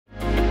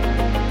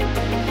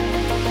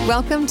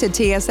Welcome to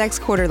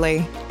TSX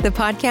Quarterly, the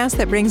podcast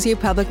that brings you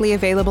publicly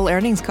available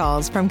earnings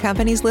calls from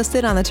companies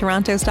listed on the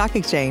Toronto Stock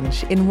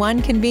Exchange in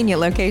one convenient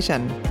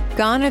location.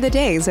 Gone are the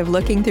days of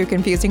looking through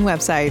confusing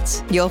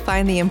websites. You'll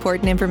find the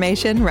important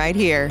information right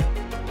here.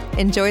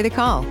 Enjoy the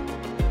call.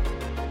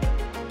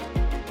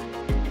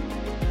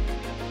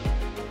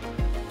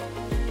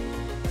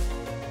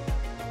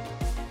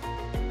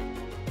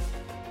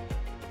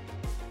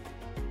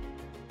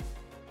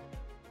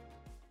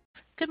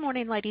 Good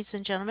morning, ladies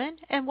and gentlemen,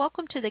 and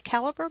welcome to the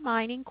Calibre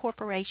Mining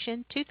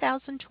Corporation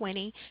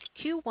 2020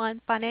 Q1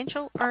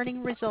 Financial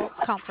Earnings Results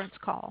Conference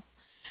Call.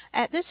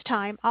 At this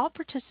time, all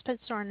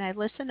participants are in a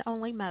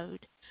listen-only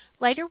mode.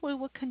 Later, we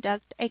will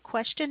conduct a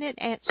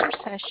question-and-answer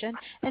session,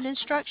 and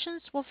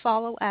instructions will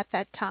follow at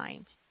that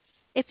time.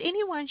 If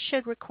anyone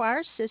should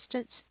require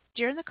assistance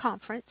during the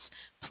conference,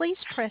 please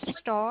press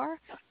star,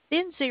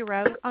 then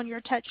 0 on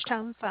your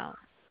touch-tone phone.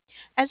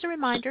 As a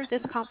reminder,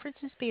 this conference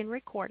is being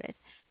recorded.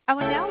 I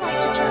would now like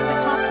to turn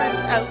the conference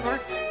over.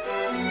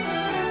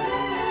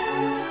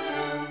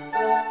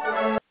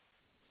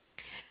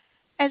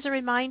 As a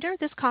reminder,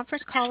 this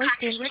conference call is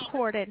being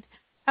recorded.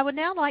 I would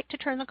now like to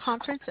turn the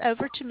conference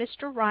over to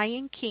Mr.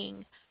 Ryan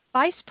King,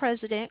 Vice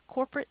President,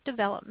 Corporate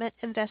Development,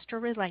 Investor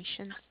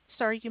Relations.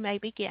 Sir, you may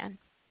begin.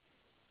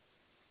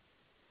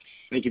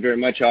 Thank you very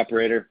much,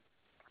 operator.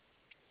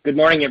 Good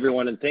morning,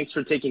 everyone, and thanks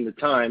for taking the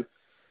time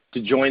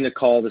to join the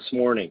call this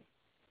morning.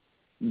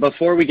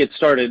 Before we get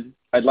started,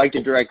 I'd like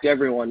to direct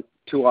everyone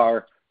to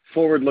our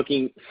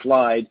forward-looking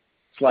slide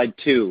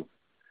 2.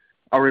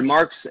 Our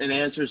remarks and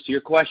answers to your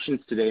questions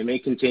today may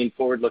contain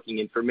forward-looking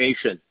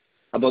information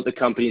about the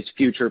company's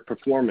future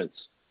performance.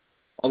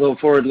 Although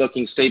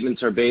forward-looking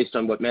statements are based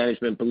on what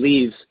management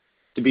believes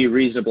to be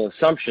reasonable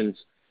assumptions,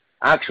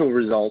 actual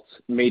results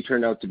may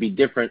turn out to be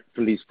different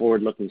from these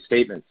forward-looking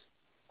statements.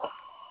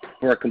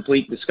 For a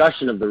complete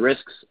discussion of the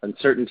risks,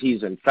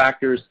 uncertainties, and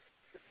factors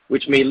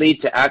which may lead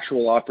to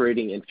actual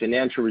operating and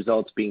financial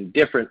results being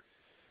different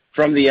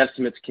from the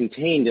estimates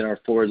contained in our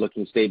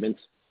forward-looking statements,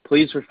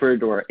 please refer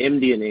to our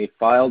MD&A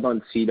filed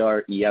on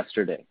SEDAR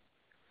yesterday.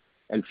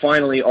 And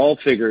finally, all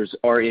figures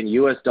are in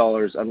U.S.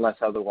 dollars unless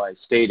otherwise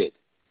stated.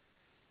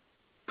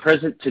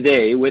 Present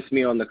today with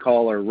me on the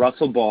call are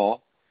Russell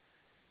Ball,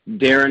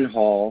 Darren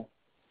Hall,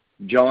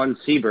 John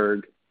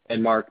Seberg,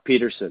 and Mark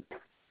Peterson.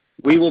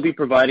 We will be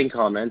providing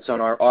comments on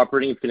our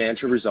operating and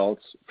financial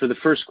results for the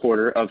first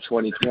quarter of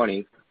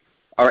 2020,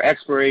 our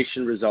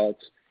exploration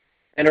results,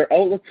 and our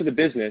outlook for the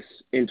business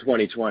in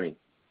 2020,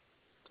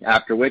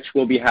 after which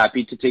we'll be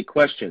happy to take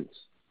questions.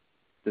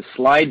 The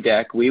slide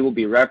deck we will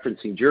be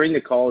referencing during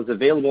the call is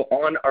available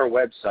on our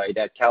website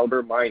at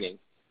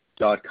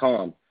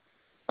calibremining.com.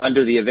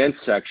 Under the events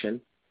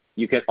section,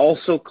 you can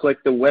also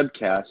click the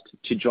webcast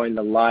to join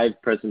the live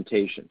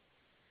presentation.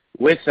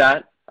 With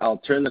that, I'll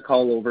turn the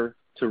call over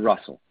to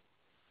Russell.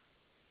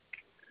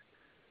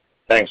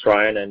 Thanks,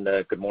 Ryan,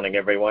 and good morning,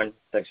 everyone.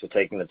 Thanks for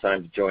taking the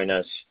time to join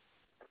us.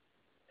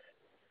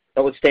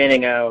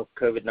 Notwithstanding our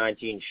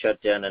COVID-19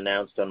 shutdown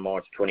announced on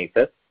March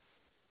 25th,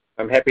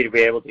 I'm happy to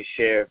be able to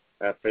share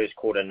our first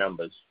quarter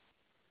numbers,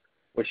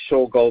 which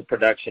saw gold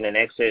production in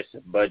excess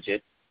of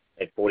budget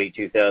at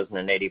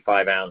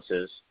 42,085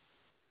 ounces,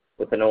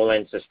 with an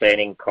all-in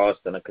sustaining cost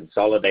on a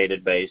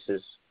consolidated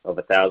basis of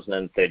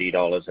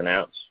 $1,030 an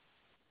ounce.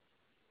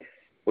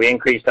 We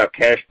increased our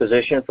cash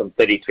position from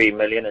 $33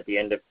 million at the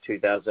end of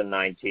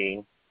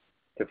 2019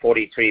 to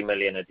 $43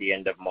 million at the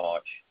end of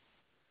March,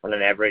 on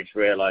an average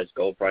realized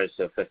gold price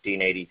of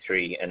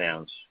 $1,583 an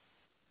ounce.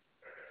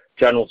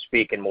 John will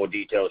speak in more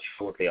detail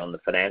shortly on the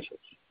financials.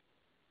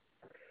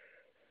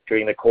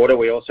 During the quarter,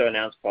 we also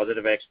announced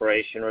positive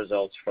exploration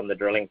results from the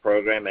drilling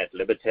program at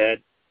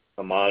Libertad,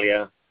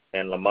 Amalia,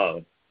 and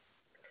Limon.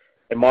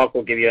 And Mark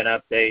will give you an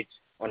update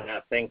on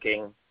our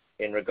thinking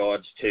in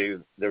regards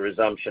to the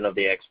resumption of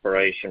the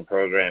exploration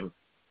program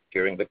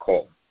during the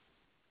call.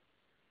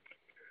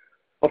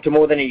 After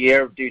more than a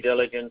year of due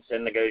diligence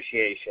and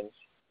negotiations,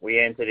 we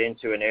entered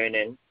into an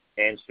earn-in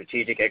and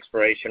strategic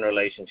exploration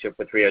relationship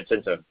with Rio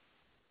Tinto.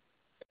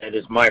 It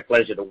is my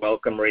pleasure to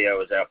welcome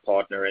Rio as our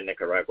partner in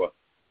Nicaragua.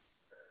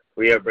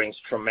 Rio brings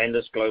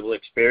tremendous global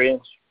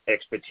experience,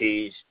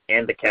 expertise,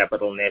 and the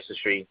capital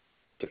necessary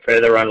to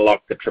further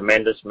unlock the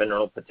tremendous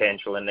mineral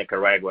potential in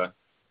Nicaragua,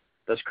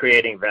 thus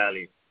creating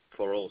value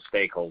for all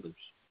stakeholders.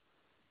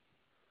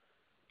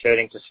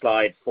 Turning to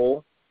slide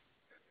 4,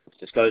 as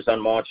disclosed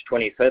on March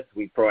 25th,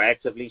 we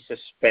proactively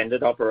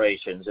suspended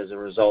operations as a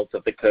result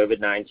of the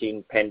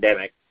COVID-19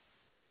 pandemic,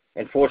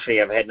 and fortunately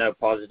have had no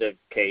positive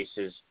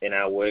cases in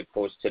our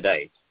workforce to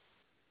date.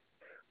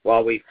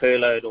 While we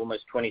furloughed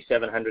almost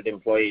 2,700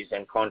 employees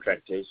and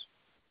contractors,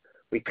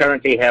 we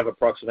currently have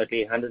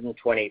approximately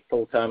 120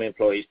 full-time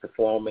employees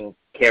performing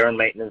care and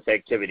maintenance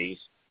activities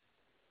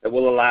that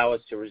will allow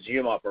us to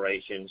resume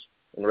operations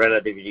in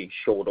relatively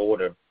short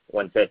order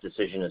once that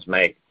decision is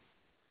made.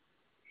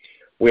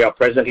 We are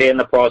presently in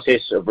the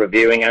process of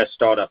reviewing our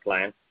startup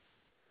plan,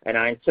 and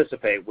I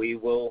anticipate we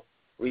will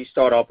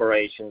restart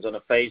operations on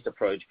a phased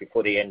approach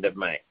before the end of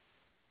May.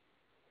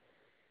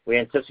 We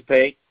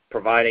anticipate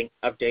providing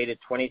updated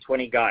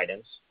 2020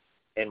 guidance,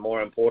 and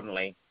more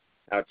importantly,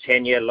 our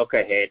 10-year look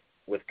ahead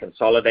with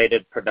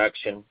consolidated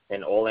production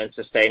and all-in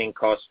sustaining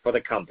costs for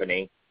the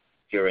company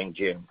during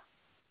June.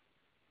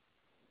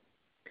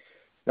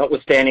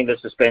 Notwithstanding the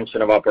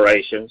suspension of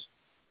operations,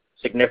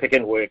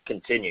 significant work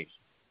continues,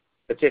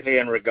 particularly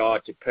in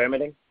regard to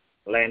permitting,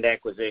 land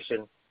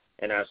acquisition,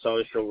 and our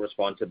social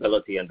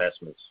responsibility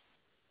investments.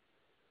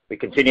 We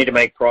continue to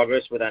make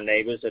progress with our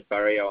neighbors at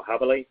Barrio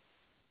Jabali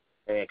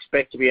and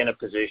expect to be in a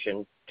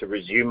position to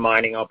resume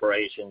mining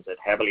operations at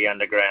Jabali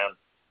Underground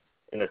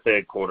in the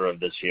third quarter of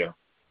this year.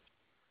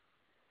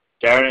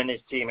 Darren and his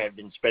team have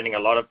been spending a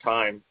lot of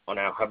time on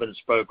our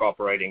hub-and-spoke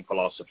operating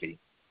philosophy.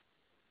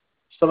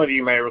 Some of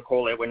you may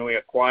recall that when we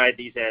acquired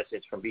these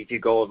assets from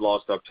B2Gold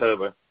last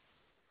October,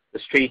 the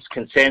Street's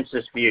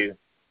consensus view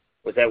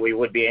was that we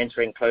would be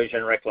entering closure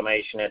and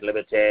reclamation at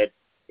Libertad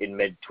in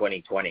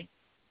mid-2020.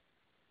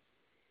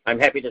 I'm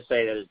happy to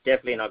say that it's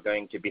definitely not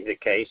going to be the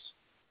case,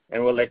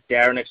 and we'll let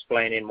Darren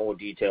explain in more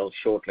detail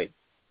shortly.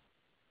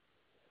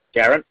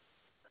 Darren?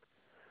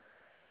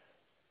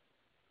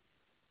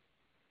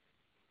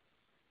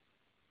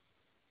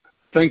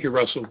 Thank you,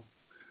 Russell.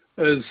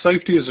 As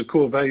safety is a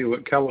core value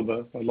at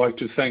Calibre, I'd like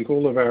to thank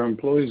all of our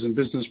employees and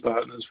business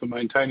partners for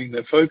maintaining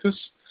their focus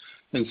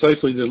and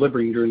safely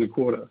delivering during the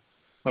quarter.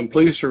 I'm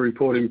pleased to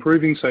report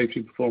improving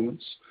safety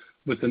performance,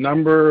 with the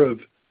number of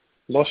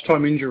lost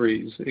time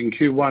injuries in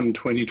Q1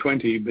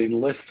 2020 being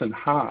less than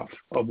half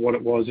of what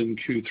it was in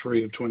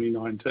Q3 of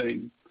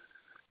 2019.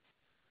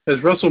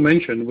 As Russell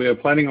mentioned, we are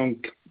planning on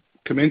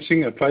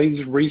commencing a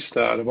phased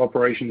restart of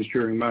operations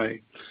during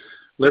May.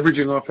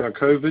 Leveraging off our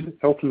COVID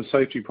health and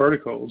safety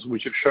protocols,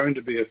 which have shown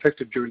to be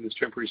effective during this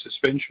temporary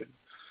suspension,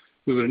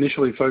 we will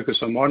initially focus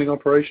on mining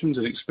operations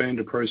and expand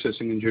to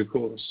processing in due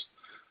course.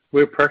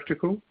 Where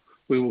practical,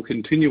 we will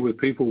continue with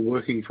people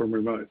working from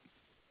remote.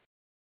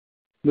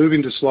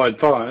 Moving to slide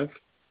 5,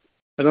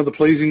 another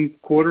pleasing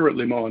quarter at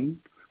Limon,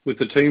 with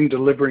the team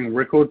delivering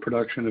record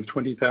production of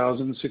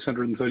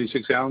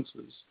 20,636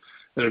 ounces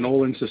at an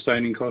all-in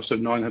sustaining cost of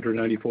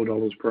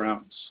 $984 per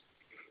ounce.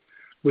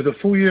 With a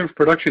full year of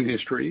production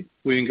history,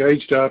 we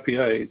engaged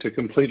RPA to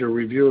complete a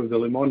review of the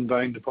Limon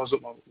vein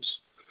deposit models.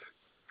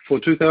 For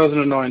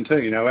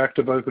 2019, our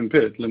active open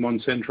pit, Limon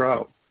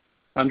Central,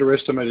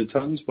 underestimated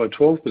tons by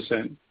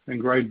 12%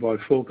 and grade by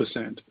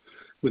 4%,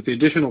 with the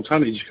additional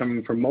tonnage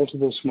coming from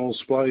multiple small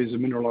splays of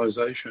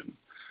mineralization,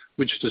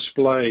 which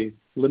display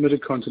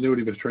limited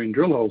continuity between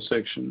drill hole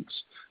sections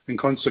and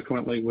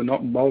consequently were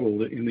not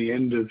modeled in the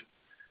end of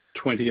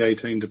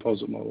 2018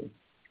 deposit model.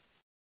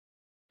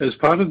 As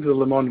part of the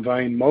Limon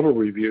vein model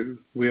review,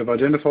 we have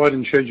identified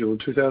and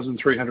scheduled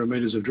 2,300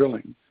 meters of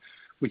drilling,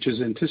 which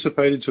is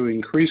anticipated to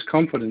increase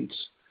confidence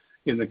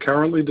in the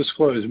currently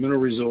disclosed mineral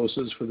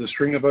resources for the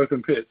string of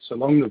open pits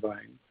along the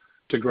vein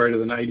to greater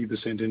than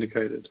 80%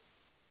 indicated.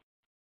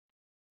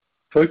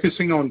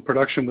 Focusing on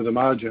production with a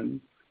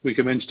margin, we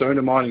commenced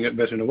owner mining at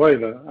Veta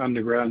Nueva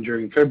underground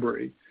during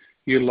February,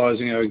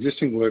 utilizing our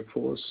existing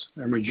workforce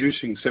and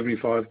reducing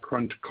 75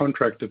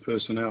 contractor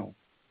personnel.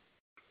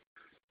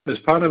 As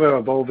part of our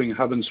evolving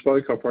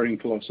hub-and-spoke operating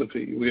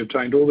philosophy, we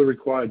obtained all the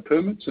required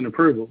permits and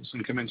approvals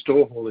and commenced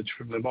ore haulage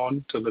from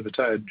Limon to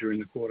Libertad during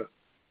the quarter.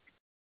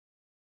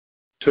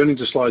 Turning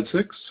to slide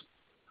 6,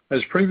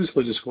 as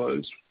previously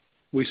disclosed,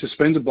 we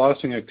suspended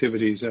blasting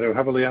activities at our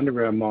Jabali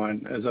Underground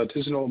mine as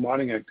artisanal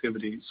mining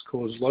activities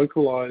caused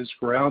localized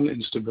ground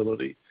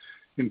instability,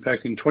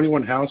 impacting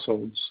 21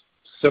 households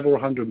several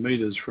hundred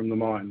meters from the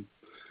mine.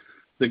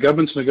 The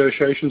government's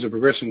negotiations are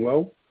progressing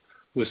well,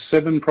 with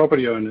 7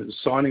 property owners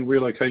signing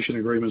relocation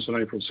agreements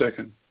on April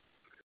 2nd.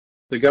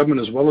 The government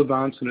is well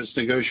advanced in its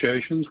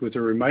negotiations with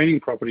the remaining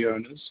property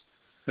owners,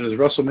 and as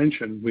Russell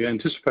mentioned, we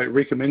anticipate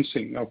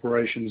recommencing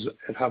operations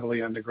at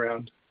Jabali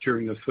Underground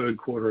during the third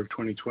quarter of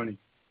 2020.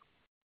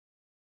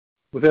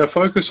 With our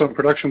focus on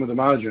production with a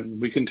margin,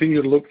 we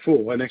continue to look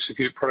for and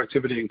execute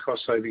productivity and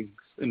cost savings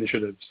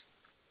initiatives.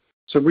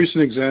 Some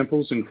recent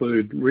examples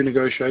include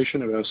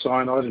renegotiation of our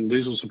cyanide and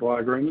diesel supply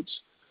agreements,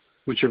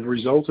 which have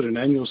resulted in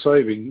annual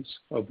savings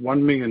of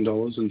 $1 million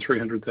and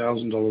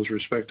 $300,000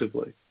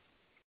 respectively.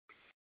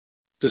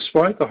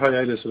 Despite the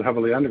hiatus at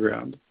Jabali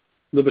Underground,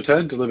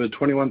 Libertad delivered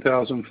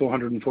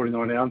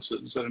 21,449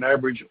 ounces at an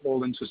average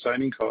all-in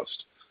sustaining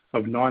cost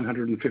of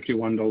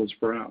 $951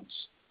 per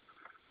ounce.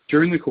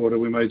 During the quarter,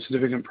 we made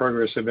significant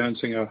progress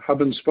advancing our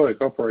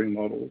hub-and-spoke operating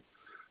model,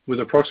 with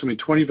approximately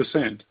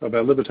 20% of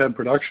our Libertad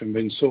production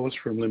being sourced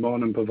from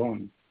Limon and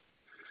Pavon.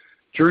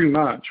 During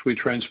March, we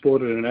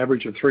transported an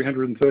average of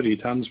 330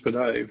 tons per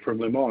day from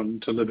Limon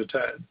to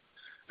Libertad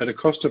at a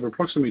cost of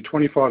approximately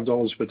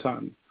 $25 per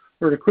ton,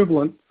 or an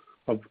equivalent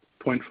of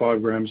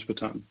 0.5 grams per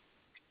ton.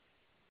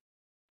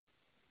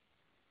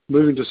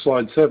 Moving to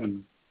slide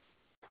 7.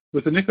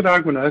 With the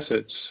Nicaraguan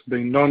assets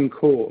being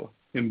non-core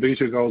in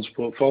B2Gold's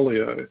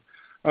portfolio,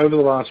 over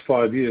the last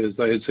 5 years,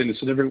 they had seen a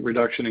significant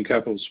reduction in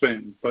capital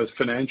spend, both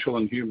financial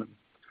and human.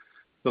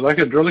 The lack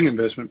of drilling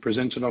investment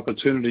presents an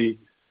opportunity,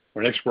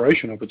 or an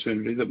exploration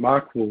opportunity, that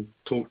Mark will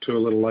talk to a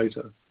little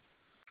later.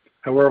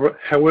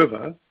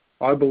 However,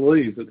 I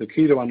believe that the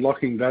key to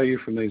unlocking value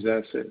from these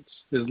assets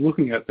is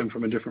looking at them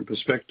from a different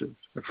perspective,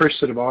 a fresh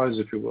set of eyes,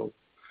 if you will.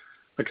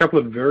 A couple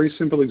of very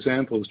simple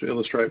examples to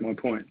illustrate my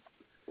point.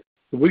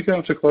 The week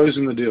after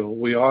closing the deal,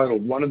 we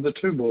idled one of the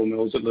two ball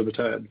mills at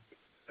Libertad,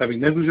 having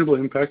negligible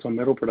impact on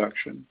metal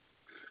production,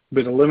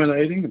 but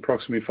eliminating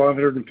approximately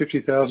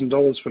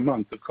 $550,000 per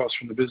month of costs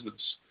from the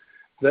business.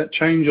 That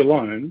change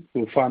alone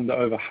will fund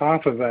over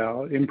half of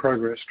our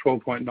in-progress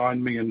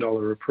 $12.9 million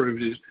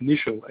approved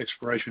initial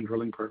exploration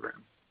drilling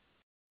program.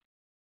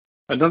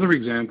 Another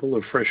example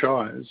of fresh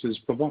eyes is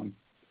Pavon.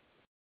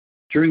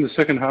 During the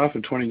second half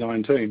of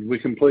 2019, we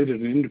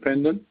completed an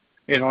independent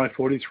NI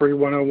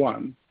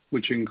 43-101,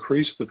 which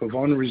increased the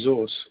Pavon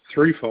resource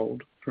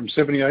threefold from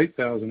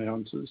 78,000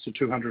 ounces to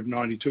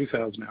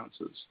 292,000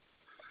 ounces.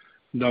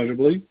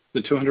 Notably,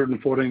 the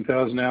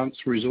 214,000 ounce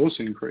resource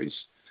increase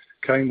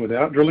came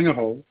without drilling a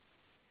hole,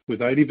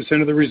 with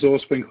 80% of the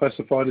resource being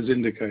classified as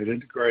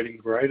indicated, grading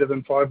greater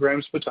than 5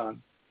 grams per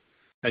tonne,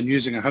 and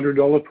using a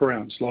 $100 per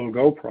ounce lower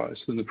gold price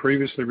than the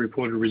previously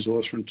reported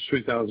resource from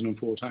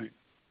 2014.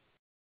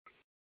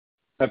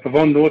 At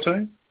Pavon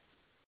Norte,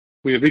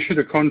 we have issued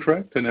a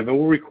contract and have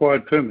all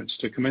required permits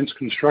to commence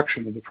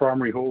construction of the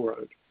primary haul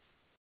road.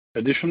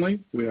 Additionally,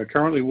 we are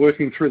currently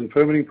working through the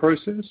permitting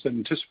process and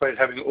anticipate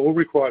having all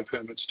required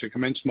permits to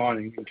commence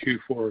mining in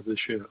Q4 of this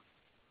year,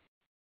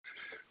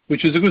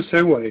 which is a good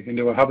segue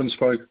into a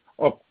hub-and-spoke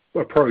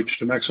approach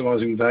to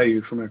maximising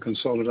value from our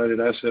consolidated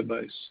asset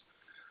base.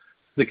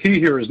 The key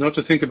here is not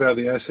to think about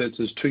the assets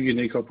as two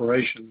unique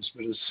operations,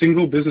 but as a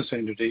single business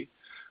entity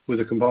with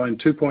a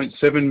combined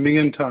 2.7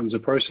 million tonnes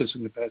of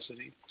processing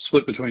capacity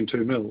split between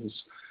two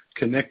mills,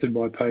 connected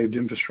by paved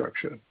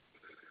infrastructure.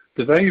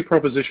 The value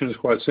proposition is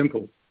quite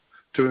simple: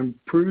 to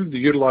improve the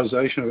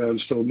utilisation of our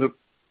installed milk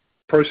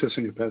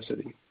processing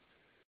capacity.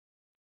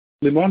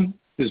 Limon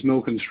is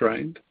mill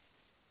constrained,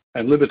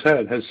 and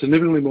Libertad has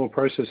significantly more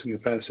processing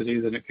capacity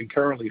than it can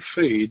currently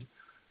feed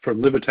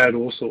from Libertad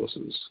ore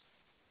sources.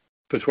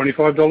 For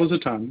 $25 a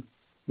tonne,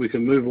 we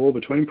can move ore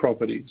between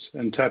properties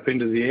and tap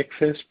into the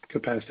excess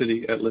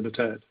capacity at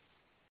Libertad.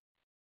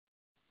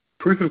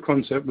 Proof of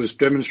concept was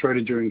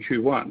demonstrated during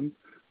Q1,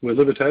 where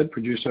Libertad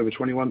produced over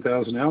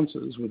 21,000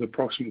 ounces with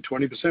approximately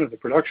 20% of the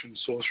production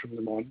sourced from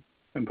Limon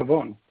and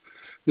Pavon.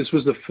 This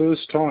was the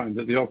first time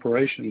that the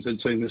operations had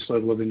seen this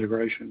level of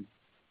integration.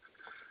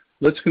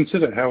 Let's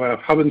consider how our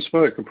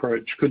hub-and-spoke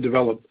approach could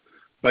develop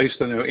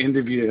based on our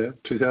end-of-year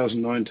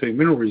 2019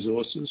 mineral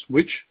resources,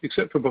 which,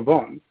 except for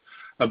Pavon,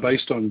 are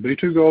based on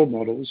B2Gold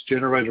models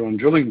generated on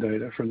drilling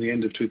data from the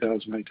end of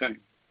 2018.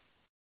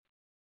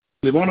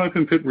 Limon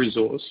open pit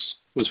resource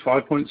was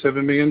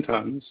 5.7 million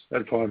tonnes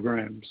at 5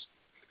 grams.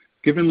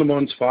 Given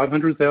Limon's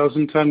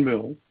 500,000 tonne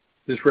mill,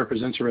 this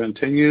represents around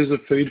 10 years of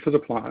feed for the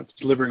plant,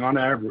 delivering on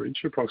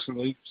average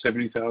approximately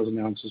 70,000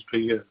 ounces per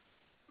year.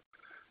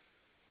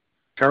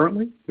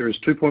 Currently, there is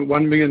 2.1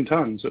 million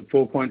tonnes at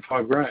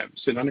 4.5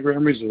 grams in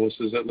underground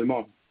resources at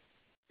Limon.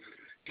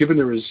 Given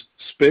there is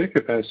spare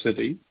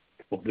capacity,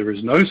 or there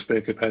is no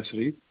spare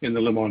capacity in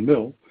the Limon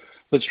mill,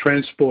 let's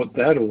transport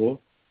that ore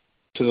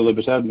to the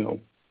Libertad mill.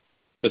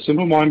 A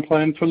simple mine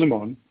plan for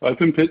Limon,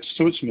 open pits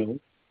to its mill,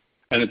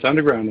 and its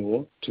underground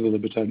ore to the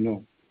Libertad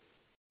mill.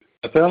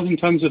 1,000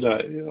 tonnes a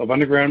day of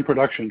underground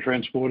production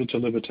transported to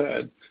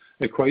Libertad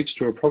equates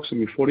to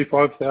approximately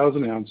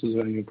 45,000 ounces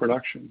of annual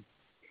production.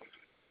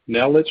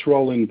 Now let's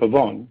roll in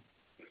Pavon.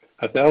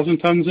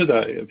 1,000 tonnes a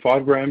day at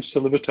 5 grams to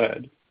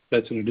Libertad,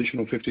 that's an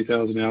additional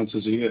 50,000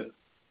 ounces a year.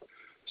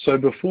 So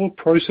before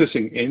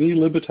processing any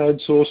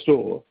Libertad-sourced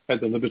ore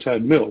at the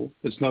Libertad mill,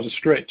 it's not a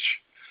stretch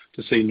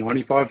to see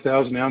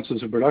 95,000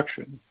 ounces of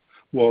production,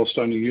 whilst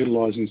only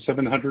utilising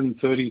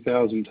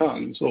 730,000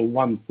 tonnes, or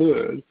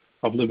 1/3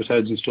 of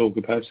Libertad's installed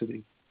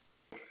capacity.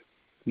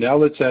 Now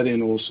let's add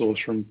in ore source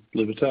from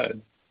Libertad.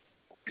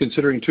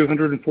 Considering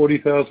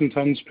 240,000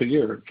 tonnes per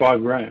year at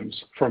 5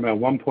 grams from our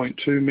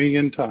 1.2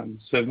 million tonne,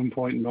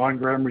 7.9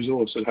 gram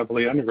resource at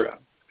Happily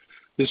Underground,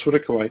 this would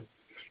equate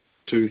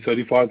to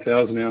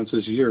 35,000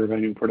 ounces a year of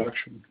annual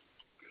production.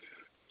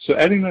 So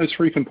adding those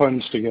three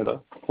components together,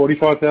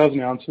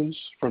 45,000 ounces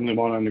from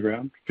Limon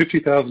Underground,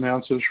 50,000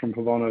 ounces from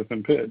Pavon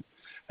Open Pit,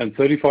 and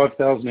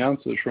 35,000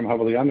 ounces from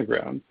Happily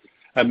Underground,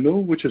 a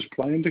mill which is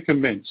planned to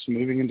commence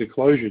moving into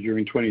closure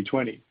during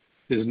 2020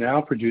 is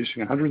now producing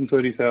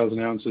 130,000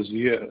 ounces a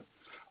year,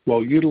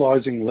 while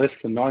utilising less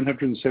than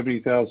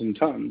 970,000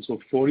 tonnes, or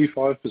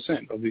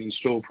 45% of the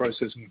installed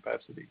processing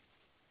capacity.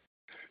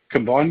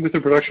 Combined with the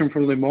production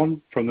from the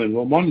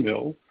Limon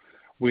mill,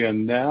 we are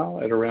now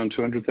at around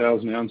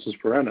 200,000 ounces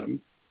per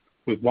annum,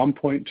 with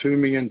 1.2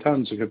 million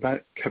tonnes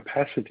of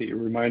capacity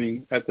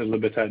remaining at the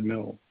Libertad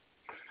mill.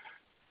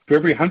 For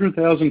every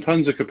 100,000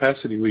 tonnes of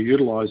capacity we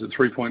utilise at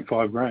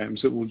 3.5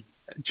 grams, it will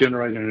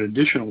generate an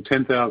additional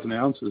 10,000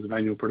 ounces of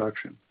annual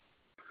production.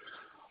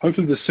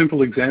 Hopefully this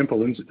simple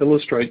example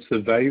illustrates the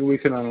value we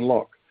can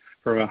unlock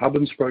from our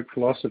hub-and-spoke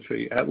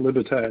philosophy at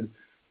Libertad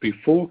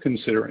before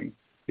considering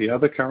the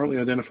other currently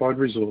identified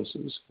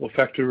resources, or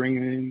factoring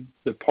in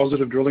the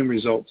positive drilling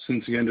results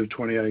since the end of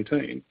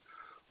 2018,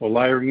 while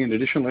layering in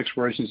additional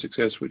exploration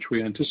success which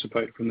we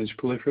anticipate from these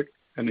prolific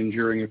and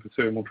enduring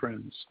epithermal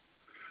trends.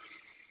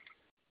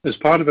 As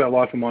part of our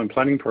life of mine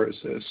planning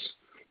process,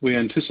 we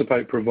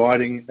anticipate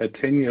providing a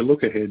 10-year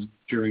look ahead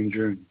during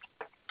June.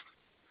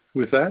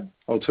 With that,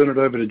 I'll turn it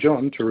over to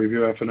John to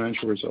review our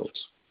financial results.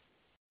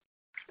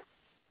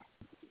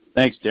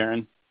 Thanks,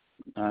 Darren.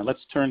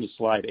 Let's turn to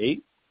slide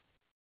 8.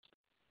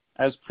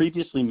 As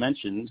previously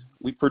mentioned,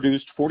 we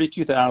produced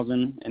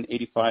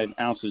 42,085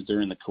 ounces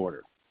during the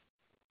quarter.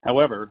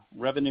 However,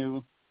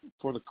 revenue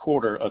for the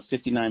quarter of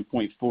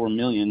 $59.4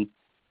 million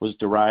was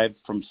derived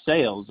from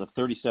sales of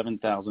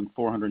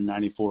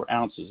 37,494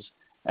 ounces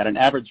at an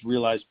average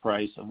realized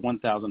price of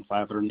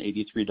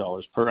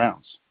 $1,583 per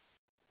ounce,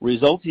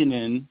 resulting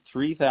in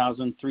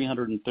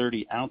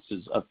 3,330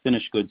 ounces of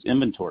finished goods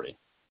inventory,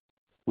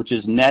 which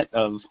is net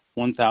of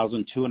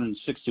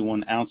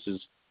 1,261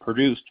 ounces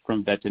produced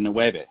from Veta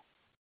Nueva,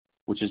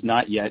 which is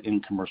not yet in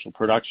commercial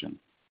production.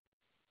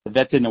 The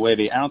Veta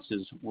Nueva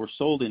ounces were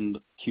sold in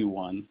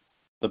Q1,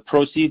 the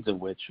proceeds of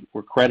which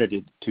were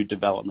credited to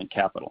development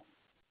capital.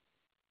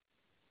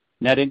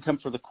 Net income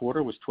for the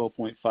quarter was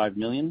 $12.5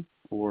 million,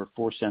 or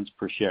 4 cents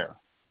per share.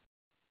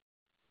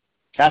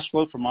 Cash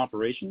flow from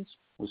operations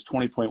was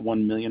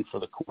 $20.1 million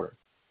for the quarter.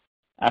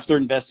 After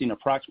investing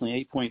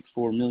approximately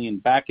 $8.4 million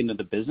back into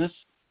the business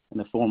in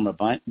the form of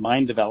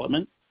mine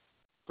development,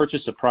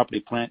 purchase of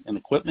property, plant, and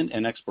equipment,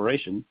 and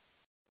exploration,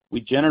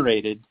 we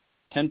generated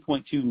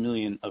 $10.2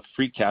 million of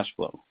free cash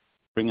flow,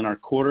 bringing our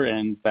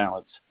quarter-end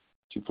balance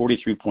to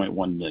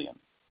 $43.1 million.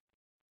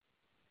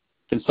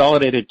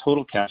 Consolidated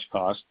total cash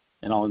costs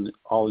and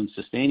all-in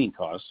sustaining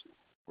costs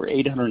were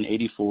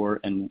 $884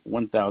 and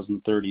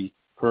 $1,030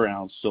 per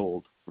ounce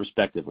sold,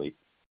 respectively,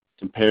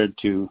 compared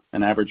to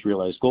an average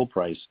realized gold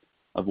price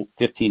of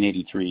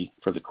 $1,583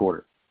 for the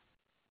quarter.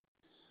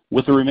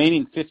 With the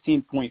remaining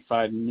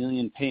 $15.5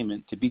 million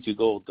payment to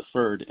B2Gold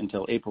deferred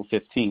until April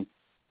 15,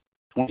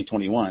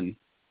 2021,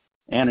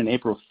 and an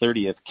April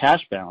 30th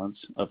cash balance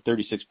of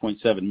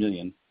 $36.7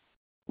 million,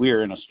 we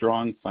are in a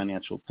strong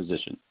financial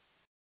position.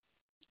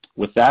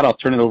 With that, I'll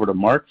turn it over to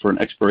Mark for an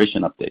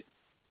exploration update.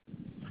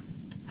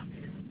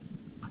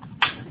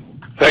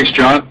 Thanks,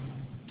 John.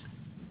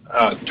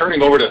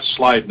 Turning over to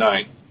slide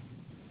 9.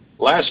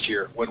 Last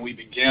year, when we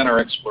began our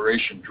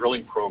exploration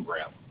drilling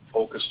program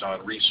focused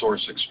on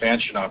resource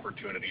expansion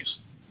opportunities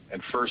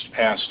and first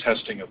pass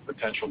testing of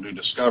potential new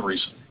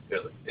discoveries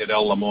at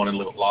El Limón and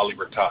La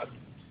Libertad.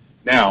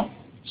 Now,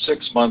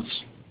 6 months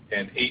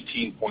and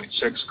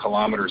 18.6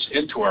 kilometers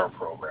into our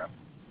program,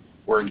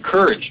 we're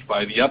encouraged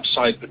by the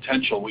upside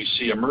potential we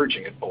see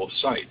emerging at both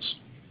sites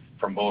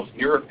from both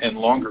near and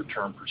longer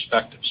term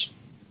perspectives.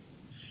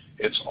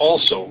 It's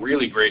also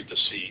really great to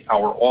see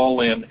our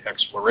all-in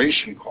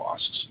exploration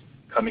costs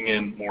coming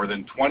in more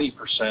than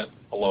 20%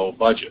 below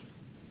budget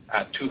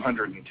at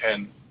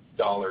 $210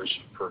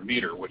 per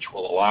meter, which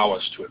will allow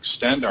us to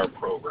extend our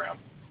program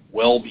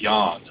well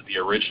beyond the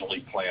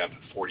originally planned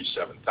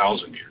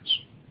 47,000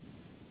 meters.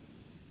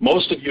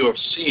 Most of you have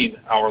seen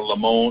our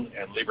Limón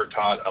and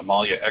Libertad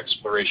Amalia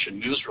exploration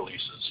news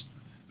releases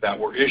that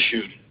were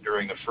issued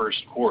during the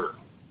first quarter,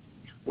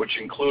 which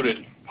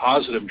included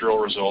positive drill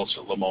results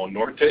at Limón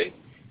Norte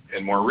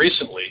and more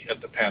recently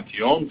at the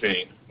Panteón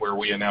vein, where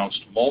we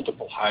announced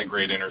multiple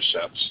high-grade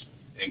intercepts,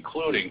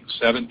 including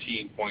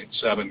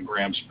 17.7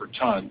 grams per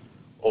ton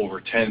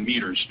over 10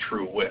 meters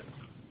true width.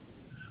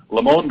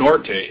 Limón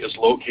Norte is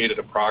located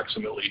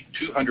approximately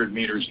 200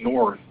 meters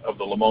north of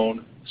the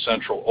Limón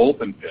Central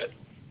open pit,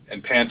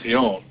 and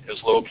Panteón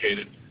is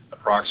located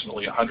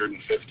approximately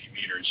 150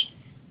 meters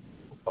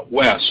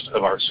west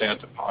of our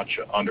Santa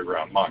Pancha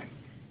underground mine.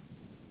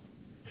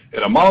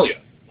 At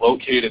Amalia,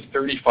 located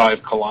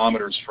 35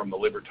 kilometers from the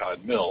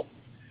Libertad mill,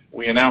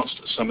 we announced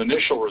some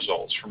initial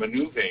results from a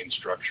new vein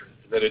structure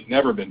that had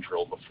never been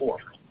drilled before.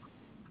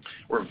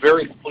 We're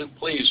very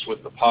pleased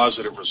with the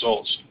positive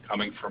results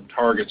coming from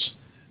targets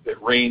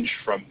that range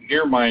from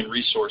near mine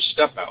resource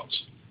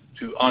step-outs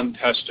to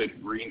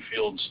untested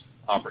greenfields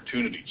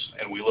opportunities,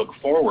 and we look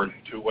forward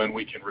to when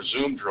we can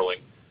resume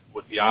drilling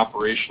with the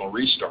operational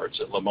restarts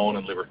at Limón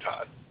and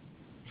Libertad.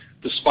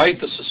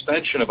 Despite the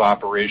suspension of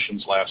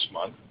operations last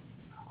month,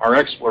 our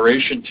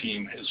exploration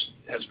team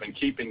has been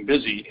keeping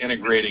busy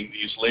integrating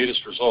these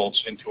latest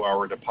results into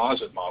our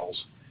deposit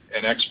models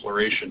and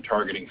exploration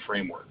targeting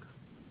framework.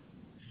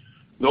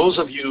 Those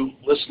of you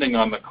listening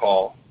on the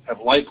call have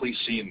likely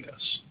seen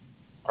this.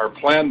 Our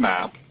plan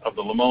map of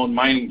the Limón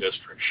mining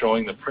district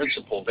showing the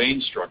principal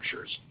vein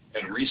structures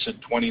and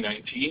recent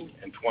 2019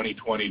 and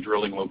 2020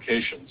 drilling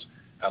locations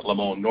at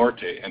Limón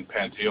Norte and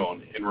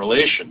Panteón in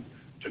relation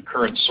to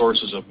current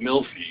sources of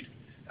mill feed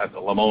at the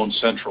Limón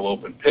Central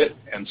open pit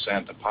and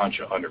Santa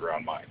Pancha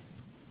underground mine.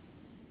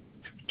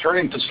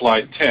 Turning to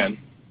slide 10,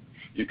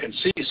 you can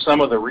see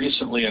some of the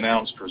recently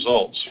announced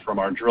results from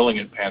our drilling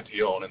at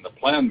Panteón in the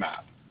plan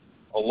map,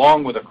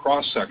 along with a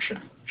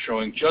cross-section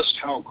showing just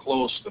how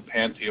close the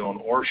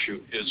Panteón ore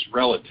chute is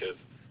relative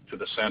to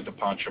the Santa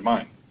Pancha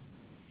mine.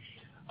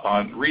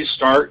 On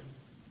restart,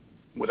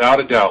 without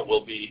a doubt,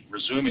 we'll be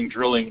resuming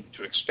drilling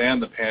to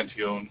expand the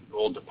Panteon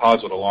gold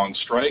deposit along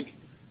strike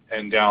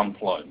and down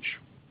plunge.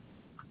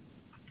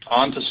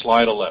 On to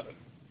slide 11,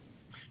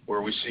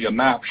 where we see a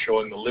map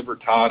showing the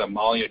Libertad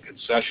Amalia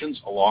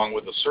concessions along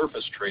with the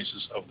surface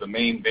traces of the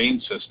main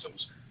vein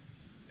systems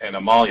and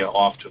Amalia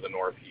off to the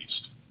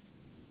northeast.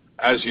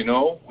 As you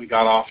know, we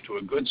got off to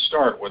a good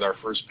start with our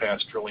first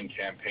pass drilling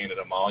campaign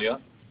at Amalia,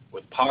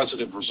 with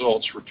positive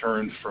results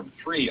returned from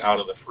 3 out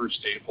of the first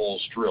 8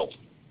 holes drilled.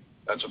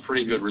 That's a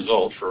pretty good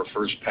result for a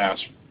first pass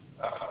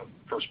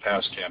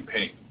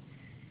campaign.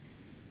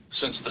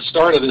 Since the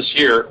start of this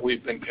year,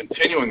 we've been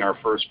continuing our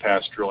first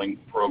pass drilling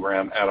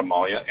program at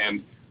Amalia,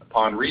 and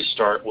upon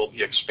restart, we'll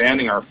be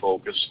expanding our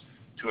focus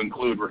to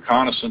include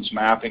reconnaissance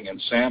mapping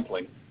and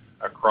sampling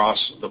across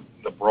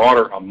the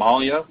broader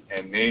Amalia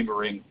and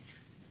neighboring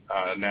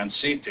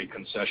Nancite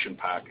concession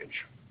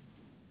package.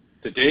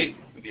 To date,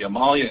 the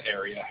Amalia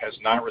area has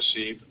not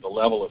received the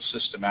level of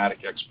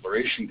systematic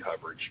exploration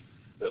coverage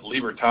that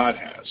Libertad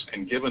has,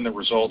 and given the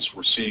results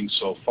we're seeing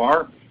so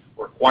far,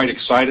 we're quite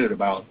excited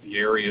about the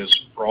area's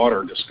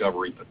broader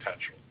discovery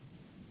potential.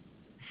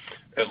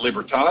 At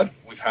Libertad,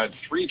 we've had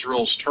 3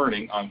 drills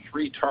turning on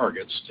 3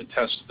 targets to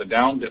test the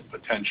down dip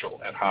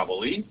potential at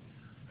Jabali,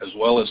 as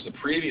well as the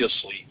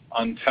previously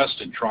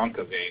untested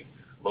Tronca vein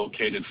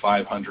located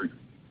 500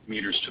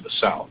 meters to the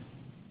south.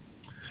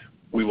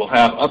 We will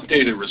have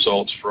updated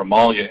results for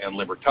Amalia and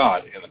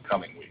Libertad in the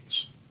coming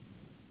weeks.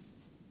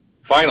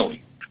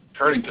 Finally,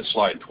 turning to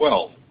slide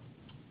 12,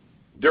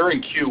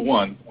 during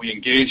Q1, we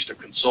engaged a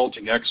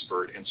consulting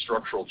expert in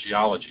structural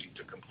geology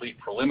to complete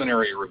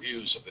preliminary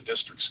reviews of the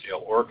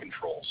district-scale ore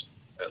controls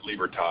at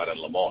Libertad and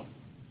Limon.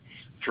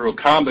 Through a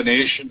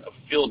combination of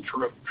field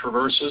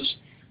traverses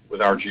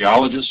with our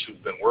geologists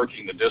who've been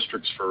working the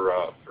districts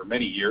for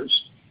many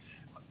years,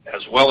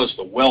 as well as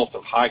the wealth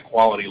of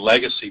high-quality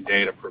legacy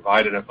data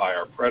provided by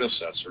our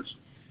predecessors,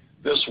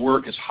 this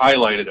work has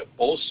highlighted at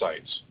both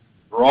sites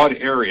broad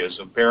areas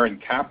of barren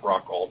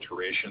caprock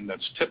alteration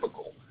that's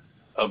typical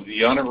of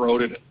the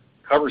uneroded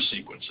cover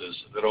sequences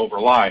that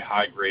overlie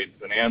high-grade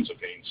bonanza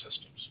vein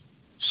systems.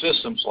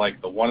 Systems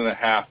like the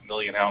 1.5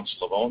 million ounce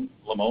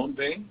Limon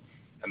vein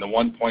and the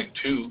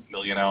 1.2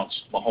 million ounce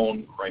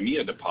Mahone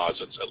Crimea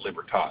deposits at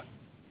Libertad.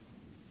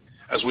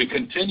 As we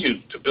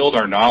continue to build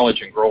our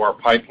knowledge and grow our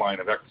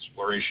pipeline of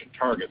exploration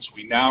targets,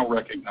 we now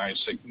recognize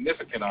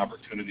significant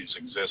opportunities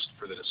exist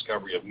for the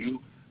discovery of new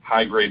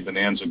high-grade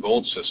bonanza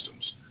gold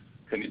systems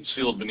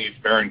concealed beneath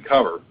barren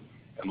cover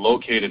and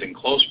located in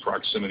close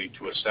proximity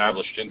to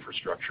established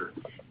infrastructure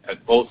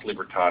at both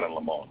Libertad and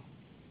Limon.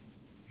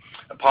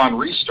 Upon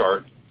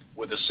restart,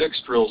 with the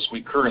 6 drills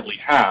we currently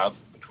have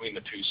between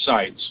the 2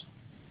 sites,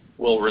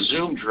 we'll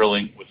resume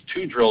drilling with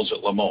 2 drills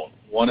at Limon,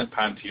 1 at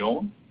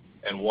Panteon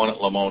and 1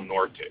 at Limon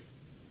Norte,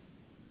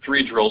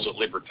 3 drills at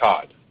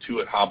Libertad,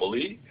 2 at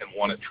Jabali and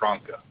 1 at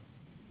Tronca,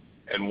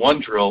 and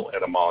 1 drill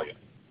at Amalia.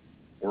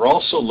 We're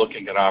also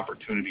looking at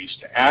opportunities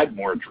to add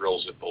more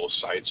drills at both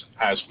sites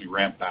as we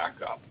ramp back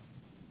up.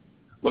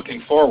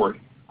 Looking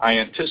forward, I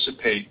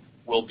anticipate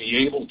we'll be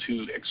able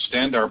to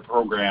extend our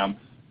program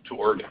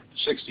toward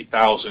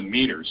 60,000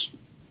 meters,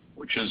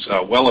 which is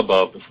well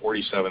above the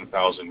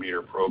 47,000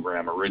 meter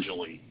program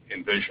originally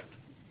envisioned.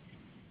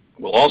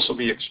 We'll also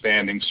be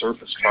expanding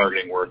surface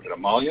targeting work at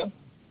Amalia,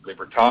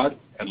 Libertad,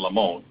 and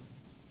Limon,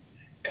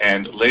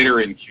 and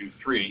later in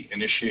Q3,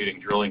 initiating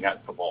drilling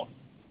at Pavon.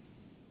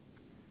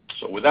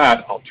 So with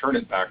that, I'll turn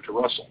it back to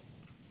Russell.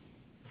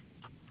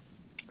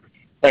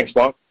 Thanks,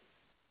 Mark.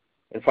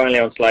 And finally,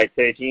 on slide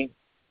 13,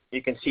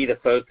 you can see the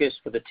focus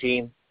for the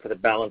team for the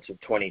balance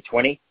of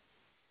 2020.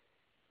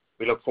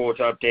 We look forward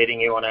to updating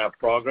you on our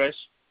progress,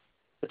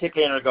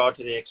 particularly in regard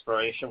to the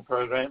exploration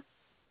program,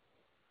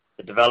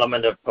 the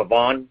development of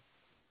Pavon,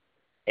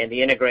 and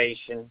the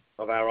integration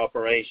of our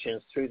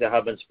operations through the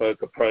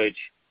hub-and-spoke approach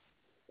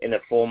in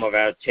the form of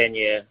our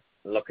 10-year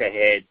look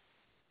ahead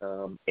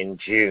in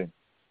June.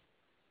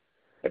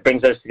 It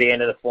brings us to the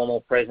end of the formal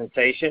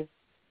presentation.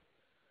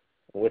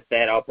 With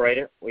that,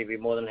 operator, we'd be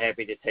more than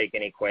happy to take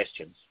any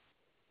questions.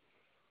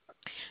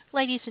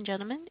 Ladies and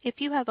gentlemen, if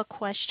you have a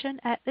question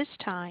at this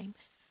time,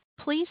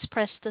 please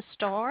press the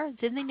star,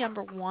 then the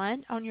number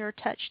 1 on your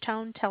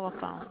touch-tone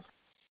telephone.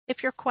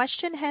 If your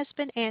question has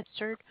been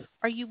answered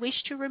or you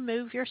wish to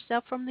remove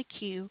yourself from the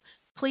queue,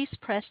 please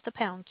press the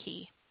pound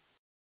key.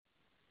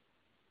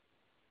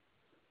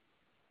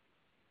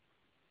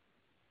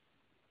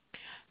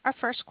 Our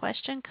first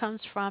question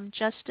comes from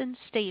Justin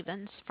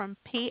Stevens from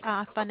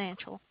PI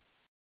Financial.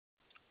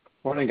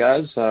 Morning,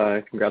 guys.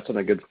 Congrats on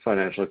a good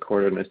financial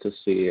quarter. Nice to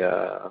see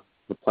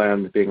the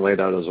plan being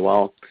laid out as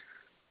well.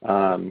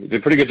 You did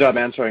a pretty good job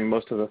answering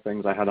most of the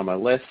things I had on my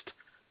list.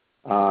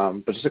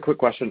 But just a quick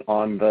question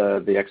on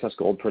the excess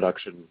gold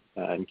production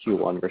in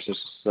Q1 versus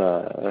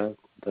the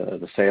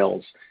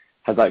sales.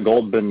 Has that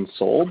gold been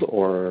sold,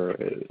 or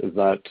is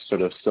that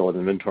sort of still in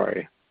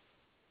inventory?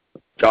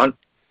 John?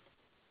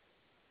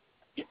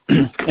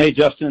 Hey,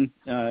 Justin.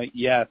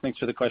 Yeah, thanks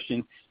for the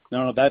question.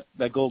 No,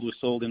 that gold was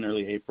sold in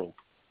early April.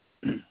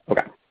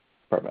 Okay,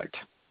 perfect.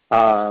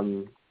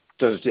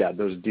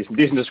 there's a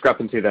decent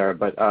discrepancy there.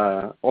 But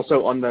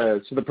also on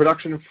the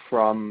production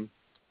from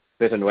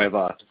Veta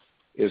Nueva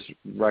is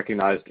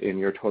recognized in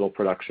your total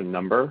production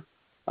number,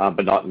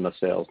 but not in the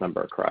sales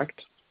number,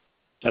 correct?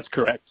 That's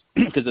correct,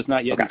 because it's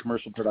not yet in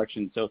commercial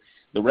production. So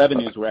the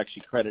revenues were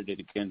actually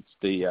credited against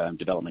the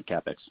development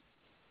capex.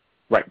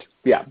 Right.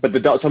 Yeah, but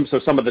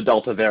some of the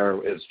delta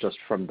there is just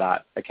from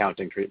that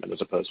accounting treatment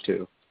as opposed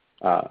to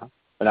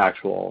an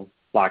actual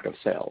lack of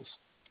sales.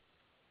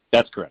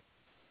 That's correct.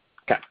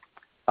 Okay.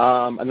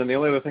 And then the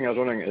only other thing I was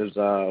wondering is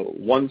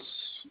once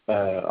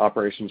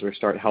operations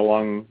restart, how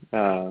long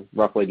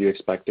roughly do you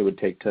expect it would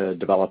take to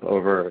develop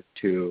over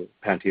to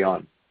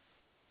Panteon?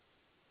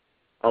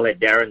 I'll let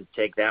Darren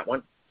take that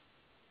one.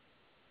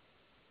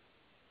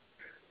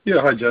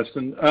 Yeah, hi,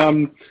 Justin.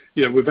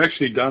 We've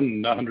actually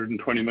done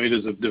 120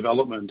 meters of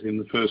development in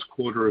the first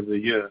quarter of the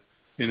year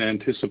in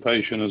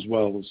anticipation as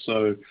well.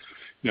 So,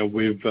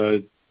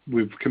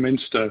 we've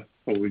commenced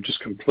we've just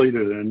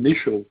completed an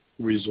initial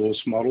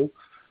resource model.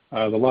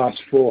 The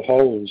last 4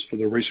 holes for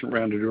the recent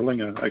round of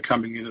drilling are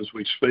coming in as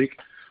we speak.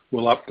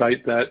 We'll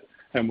update that,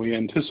 and we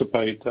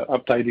anticipate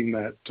updating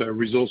that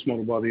resource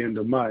model by the end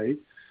of May,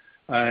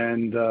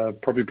 and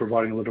probably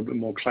providing a little bit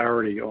more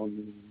clarity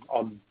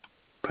on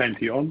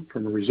Panteon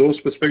from a resource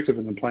perspective,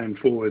 and then plan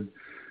forward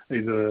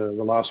either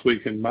the last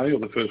week in May or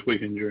the first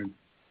week in June.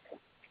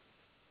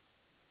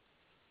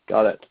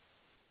 Got it.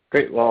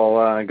 Great.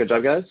 Well, good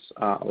job, guys.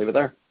 I'll leave it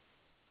there.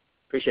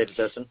 Appreciate it,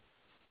 Justin.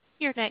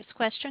 Your next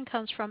question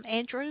comes from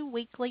Andrew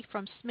Weekly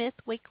from Smith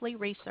Weekly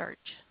Research.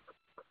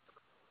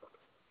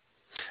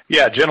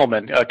 Yeah,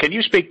 gentlemen, can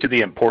you speak to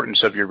the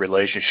importance of your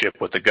relationship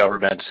with the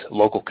government,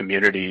 local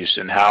communities,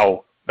 and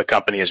how the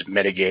company is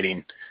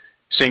mitigating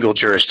single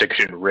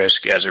jurisdiction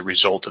risk as a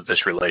result of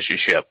this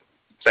relationship?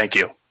 Thank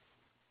you.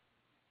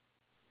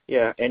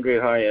 Yeah,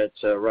 Andrew, hi,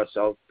 it's Russ.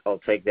 I'll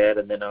take that,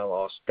 and then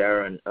I'll ask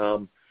Darren.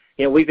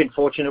 We've been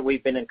fortunate.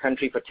 We've been in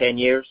country for 10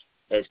 years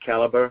as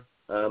Calibre,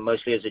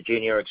 mostly as a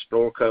junior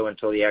explorer co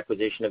until the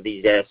acquisition of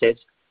these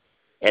assets,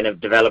 and have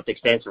developed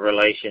extensive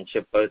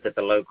relationship both at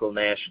the local,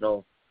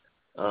 national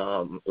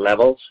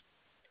levels.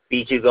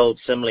 B2Gold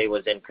similarly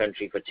was in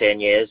country for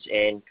 10 years,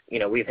 and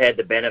we've had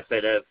the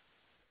benefit of,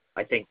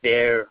 I think,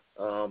 their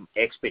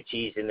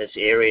expertise in this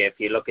area. If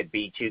you look at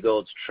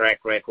B2Gold's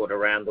track record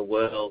around the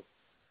world,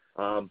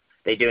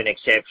 they do an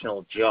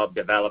exceptional job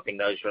developing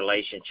those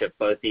relationships,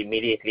 both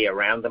immediately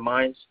around the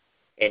mines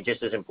and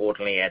just as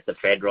importantly at the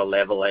federal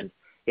level. And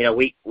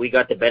we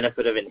got the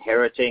benefit of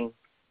inheriting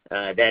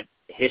that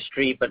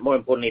history, but more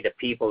importantly, the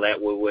people that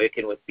were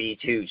working with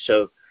B2.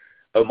 So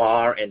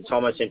Omar and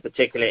Thomas in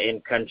particular in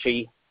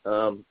country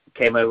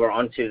came over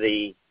onto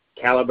the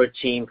Calibre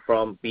team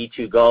from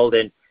B2Gold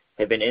and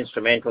have been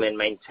instrumental in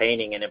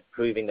maintaining and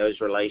improving those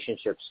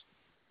relationships.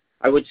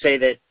 I would say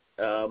that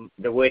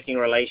the working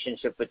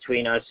relationship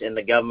between us and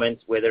the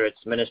government, whether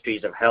it's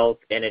Ministries of Health,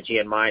 Energy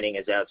and Mining,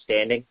 is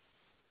outstanding.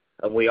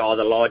 And we are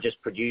the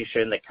largest producer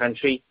in the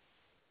country,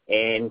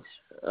 and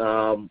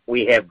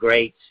we have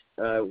great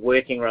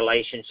working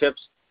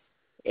relationships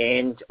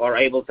and are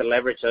able to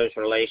leverage those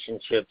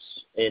relationships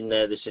in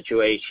the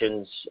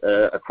situations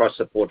across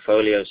the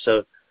portfolio.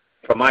 So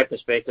from my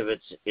perspective,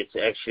 it's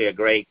actually a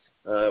great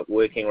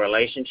working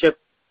relationship.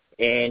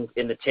 And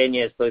in the 10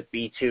 years both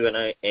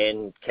B2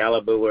 and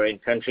Calibre were in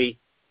country,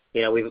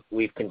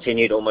 we've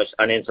continued almost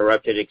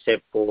uninterrupted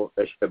except for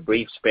a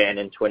brief span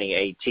in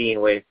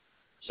 2018 where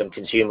some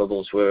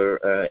consumables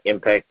were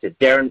impacted.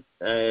 Darren,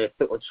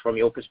 thoughts from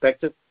your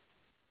perspective?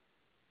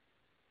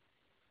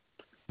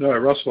 No,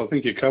 Russell, I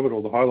think you covered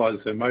all the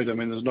highlights there, mate. I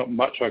mean, there's not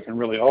much I can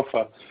really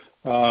offer,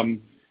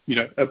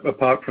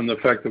 apart from the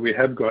fact that we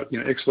have got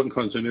excellent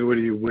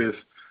continuity with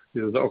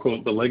I'll call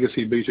it the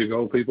legacy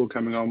B2Gold people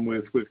coming on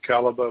with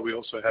Calibre. We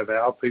also have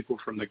our people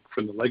from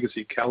the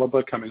legacy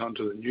Calibre coming on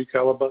to the new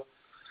Calibre.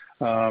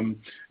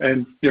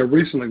 And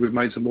recently we've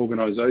made some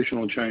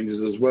organizational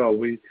changes as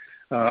well.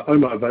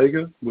 Omar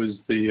Vega was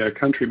the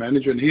country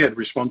manager, and he had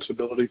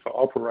responsibility for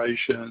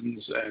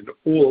operations and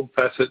all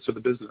facets of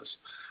the business.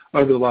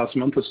 Over the last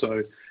month or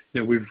so,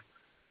 we've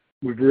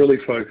really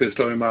focused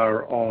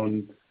Omar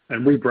on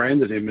and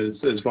rebranded him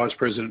as vice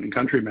president and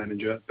country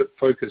manager, but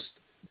focused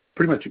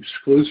pretty much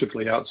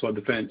exclusively outside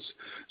the fence,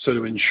 so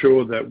to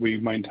ensure that we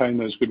maintain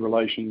those good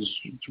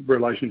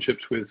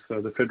relationships with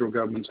the federal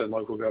governments and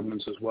local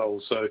governments as well.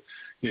 So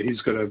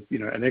he's got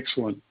an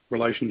excellent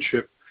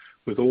relationship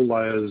with all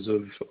layers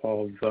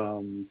of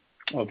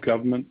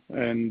government,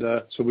 and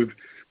so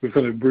we've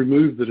got to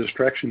remove the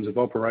distractions of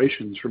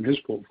operations from his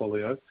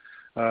portfolio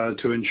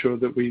to ensure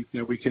that we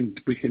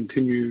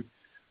continue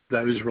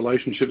those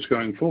relationships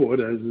going forward.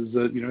 As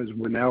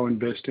we're now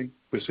investing,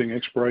 we're seeing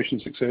exploration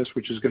success,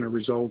 which is going to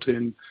result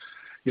in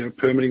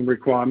permitting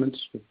requirements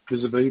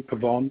vis-a-vis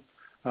Pavon,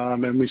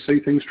 and we see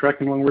things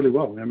tracking along really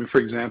well. I mean, for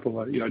example,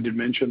 I did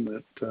mention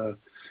that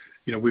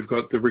we've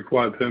got the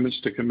required permits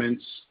to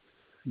commence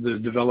the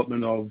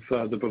development of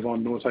the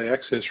Pavon Norte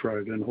access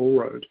road and haul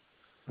road.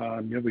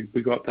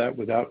 We got that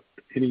without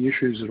any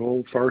issues at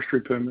all.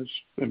 Forestry permits,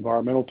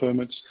 environmental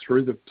permits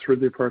through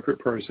the appropriate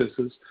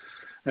processes.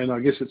 And I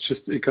guess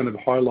it kind of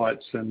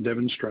highlights and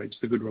demonstrates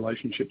the good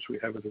relationships we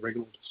have with the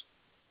regulators.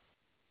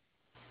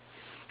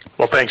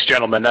 Well, thanks,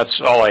 gentlemen.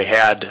 That's all I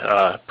had.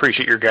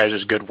 Appreciate your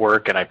guys' good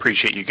work, and I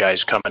appreciate you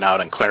guys coming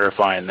out and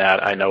clarifying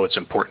that. I know it's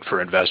important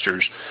for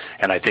investors,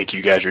 and I think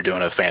you guys are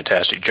doing a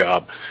fantastic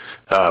job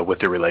with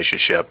the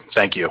relationship.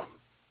 Thank you.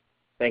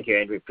 Thank you,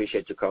 Andrew.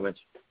 Appreciate your comments.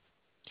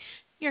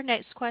 Your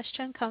next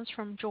question comes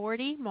from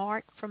Geordie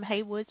Mark from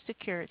Haywood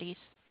Securities.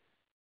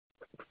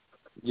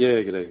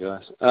 Yeah, good day,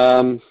 guys.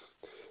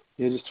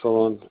 Just to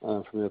follow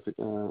on from the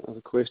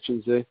other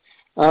questions there.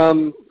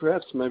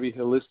 Perhaps maybe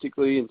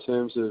holistically in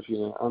terms of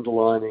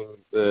underlining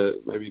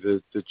the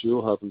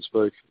dual hub and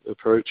spoke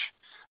approach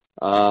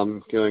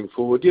going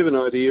forward. Do you have an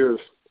idea of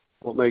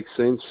what makes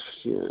sense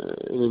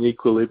in an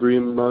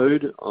equilibrium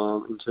mode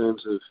in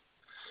terms of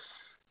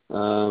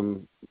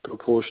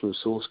proportion of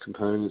source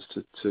components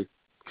to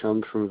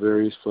come from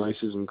various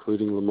places,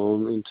 including Le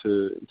Mans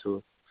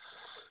into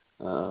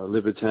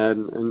Libertad,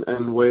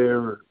 and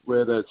where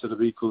that sort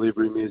of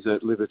equilibrium is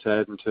at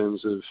Libertad in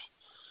terms of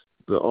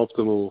the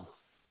optimal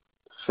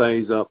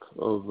phase up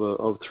of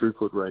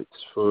throughput rates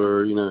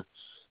for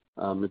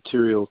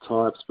material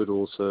types, but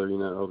also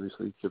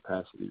obviously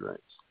capacity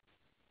rates.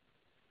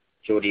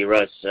 Geordie,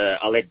 Russ,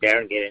 I'll let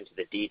Darren get into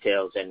the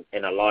details,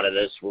 and a lot of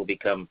this will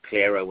become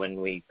clearer when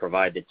we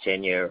provide the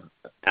 10-year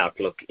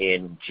outlook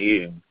in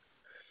June.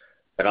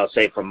 But I'll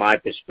say from my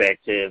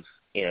perspective,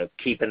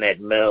 keeping that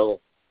mill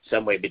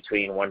somewhere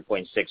between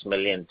 1.6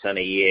 million ton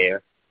a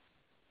year,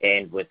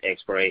 and with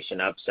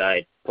exploration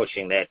upside,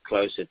 pushing that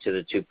closer to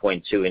the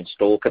 2.2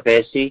 install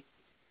capacity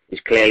is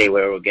clearly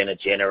where we're going to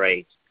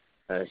generate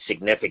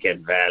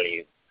significant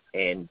value.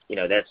 And,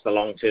 that's the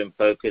long-term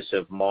focus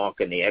of Mark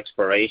and the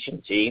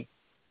exploration team.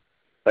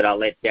 But I'll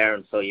let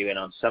Darren fill you in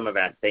on some of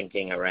our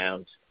thinking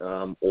around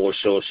ore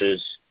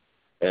sources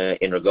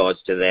in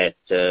regards to that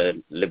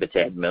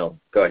Libertad mill.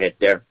 Go ahead,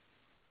 Darren.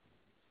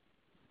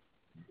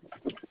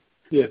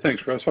 Yeah,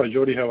 thanks, Russ. Hi,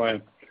 Geordie. How are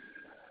you?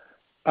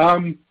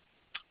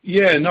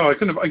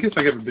 I guess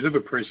I gave a bit of a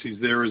précis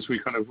there as we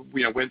kind of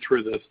went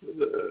through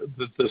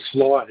the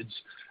slides.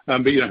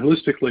 But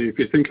holistically, if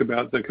you think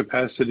about the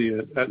capacity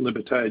at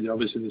Libertad,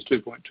 obviously there's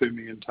 2.2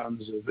 million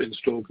tons of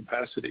installed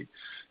capacity.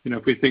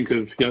 If we think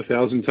of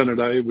 1,000 ton a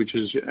day, which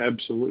is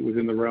absolutely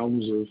within the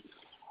realms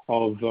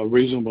of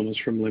reasonableness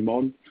from Le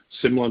Mans,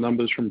 similar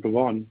numbers from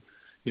Pavón,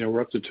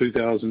 we're up to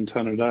 2,000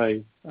 ton a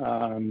day,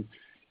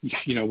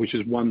 which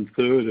is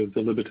 1/3 of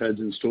the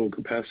Libertad's installed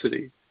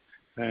capacity.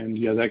 And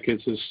that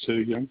gets us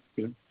to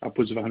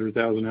upwards of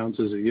 100,000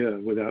 ounces a year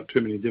without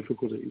too many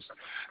difficulties.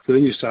 So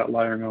then you start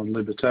layering on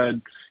Libertad.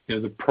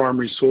 The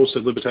primary source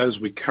of Libertad, as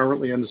we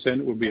currently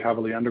understand it, would be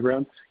heavily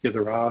underground.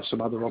 There are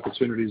some other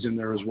opportunities in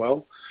there as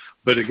well.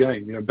 But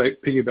again,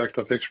 piggybacked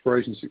off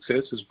exploration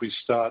success, as we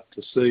start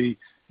to see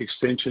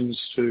extensions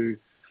to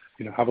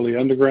heavily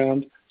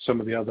underground,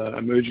 some of the other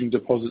emerging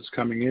deposits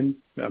coming in,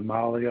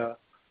 Amalia,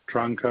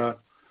 Trunca.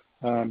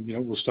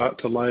 We'll start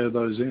to layer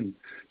those in.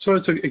 So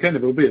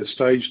it'll be a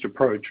staged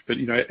approach. But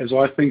as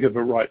I think of it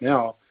right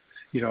now,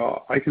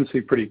 I can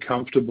see pretty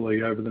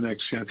comfortably over the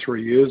next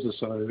 3 years or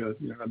so,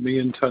 1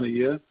 million ton a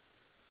year,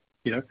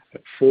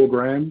 at 4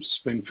 grams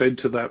being fed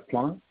to that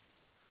plant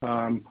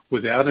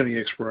without any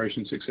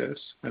exploration success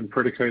and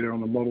predicated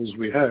on the models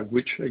we have,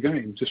 which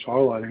again, just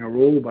highlighting, are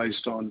all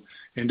based on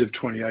end of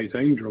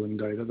 2018 drilling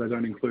data. They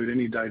don't include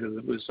any drilling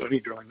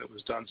that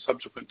was done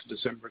subsequent to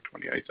December of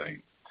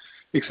 2018.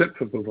 Except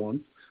for Pavón,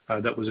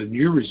 that was a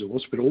new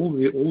resource, but all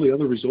the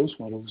other resource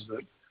models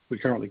that we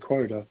currently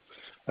quote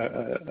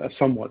are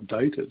somewhat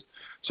dated.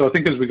 So I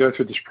think as we go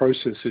through this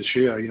process this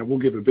year, we'll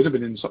give a bit of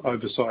an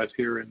oversight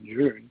here in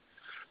June,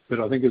 but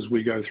I think as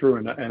we go through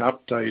and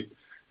update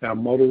our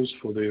models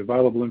for the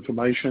available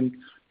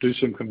information, do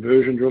some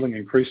conversion drilling,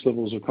 increase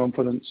levels of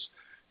confidence,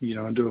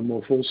 and do a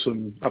more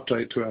fulsome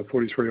update to our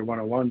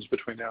 43-101s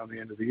between now and the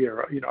end of the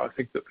year, I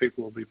think that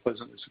people will be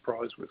pleasantly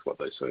surprised with what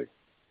they see.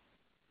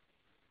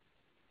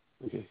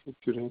 Okay,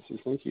 good answers.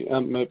 Thank you.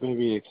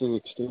 Maybe an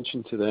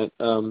extension to that.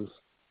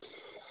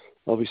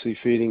 Obviously,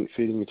 feeding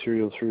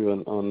material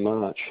through on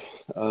March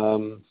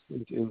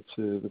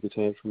into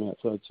Libertad from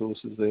outside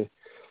sources there.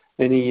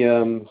 Any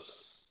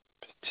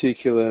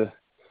particular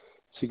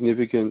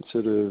significant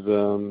sort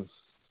of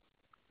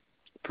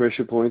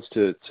pressure points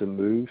to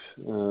move,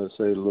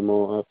 say, Le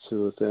Mans up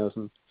to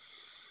 1,000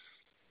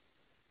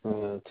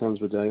 tons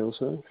per day or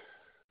so?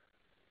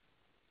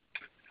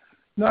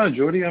 No,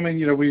 Geordie. I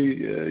mean,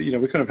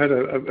 we kind of had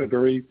a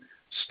very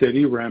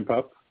steady ramp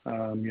up,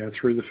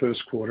 through the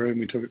first quarter, and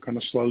we took it kind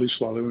of slowly.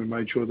 We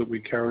made sure that we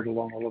carried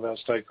along all of our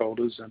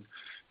stakeholders, and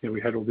we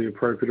had all the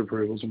appropriate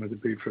approvals, and whether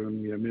it be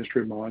from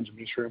Ministry of Mines,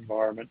 Ministry of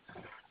Environment,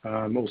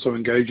 also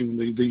engaging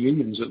the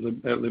unions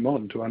at Le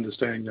Mans to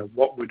understand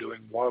what we're doing,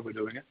 why we're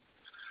doing it,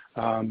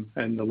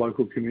 and the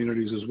local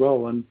communities as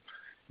well. And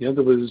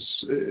there was,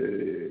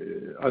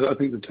 I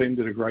think the team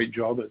did a great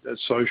job at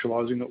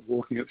socialising it,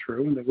 walking it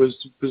through, and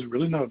there's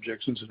really no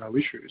objections and no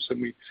issues.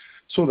 And we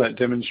saw that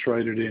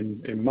demonstrated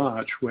in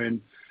March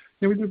when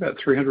we did about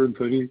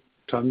 330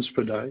 tonnes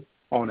per day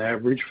on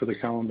average for the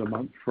calendar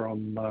month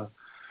from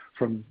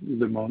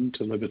Limon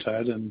to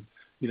Libertad, and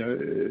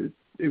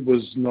it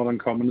was not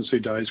uncommon to see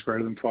days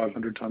greater than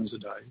 500 tons a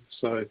day.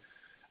 So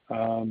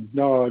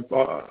no,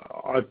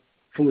 I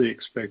fully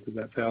expect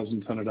that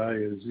 1,000 ton a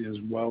day is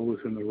well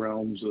within the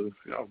realms of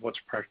what's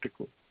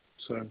practical.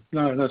 So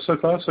no, so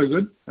far so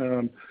good.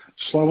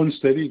 Slow and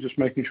steady, just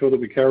making sure that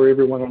we carry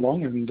everyone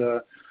along, and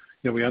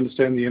we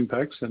understand the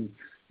impacts, and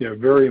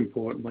very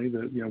importantly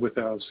that with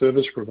our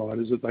service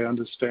providers that they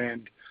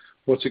understand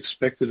what's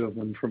expected of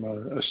them from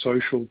a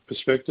social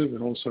perspective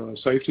and also a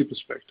safety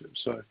perspective.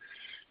 So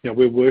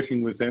we're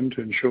working with them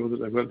to ensure that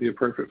they've got the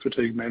appropriate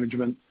fatigue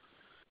management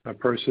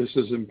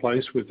processes in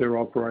place with their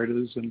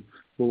operators, and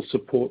we'll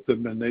support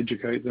them and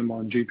educate them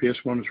on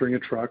GPS monitoring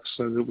of trucks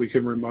so that we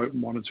can remote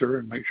monitor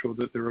and make sure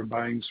that they're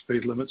obeying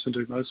speed limits and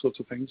doing those sorts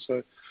of things.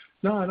 So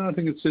no, I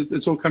think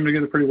it's all coming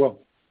together pretty well.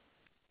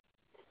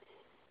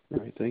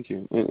 Great, thank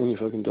you. And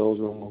if I can indulge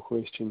one more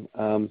question,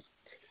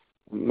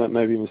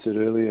 maybe I said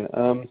earlier,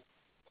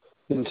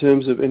 in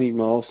terms of any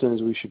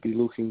milestones we should be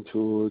looking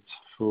towards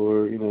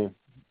for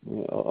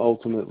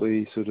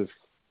ultimately sort of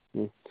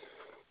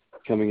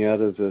coming out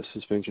of the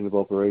suspension of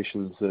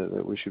operations,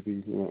 that we should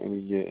be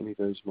any of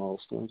those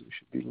milestones we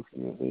should be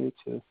looking at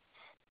there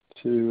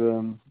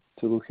to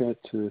look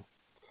at to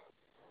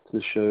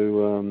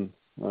show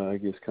I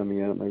guess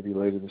coming out maybe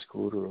later this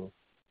quarter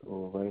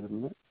or later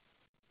than that.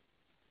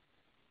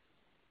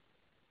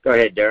 Go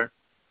ahead, Darren.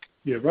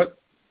 Yeah, right.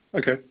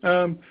 Okay.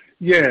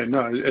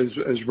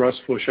 As Russ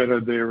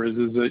foreshadowed there is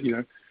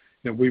that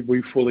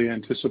we fully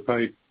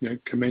anticipate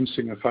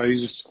commencing a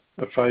phased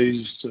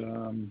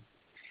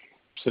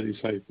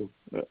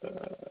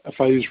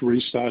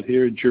restart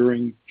here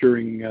during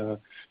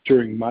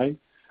May.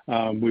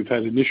 We've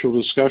had initial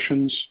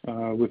discussions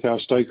with our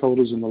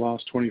stakeholders in the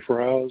last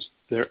 24 hours.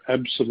 They're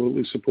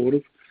absolutely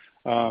supportive.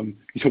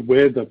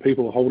 Where the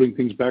people holding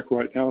things back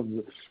right now,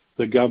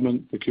 the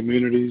government, the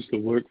communities, the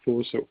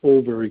workforce are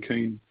all very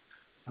keen,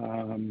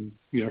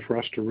 for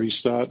us to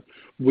restart.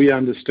 We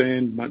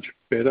understand much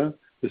better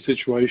the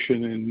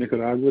situation in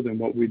Nicaragua than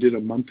what we did a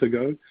month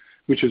ago,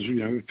 which is,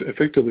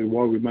 effectively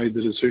why we made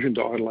the decision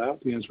to idle out.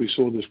 As we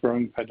saw this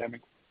growing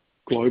pandemic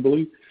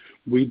globally,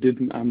 we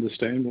didn't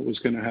understand what was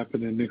going to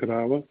happen in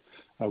Nicaragua.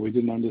 We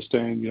didn't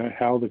understand,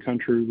 how the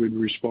country would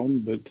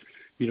respond. But,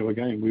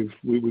 again,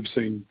 we've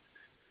seen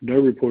no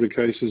reported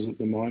cases at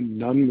the mine,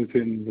 none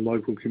within the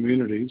local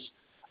communities,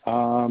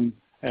 and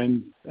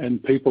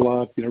people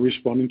are,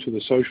 responding to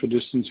the social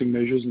distancing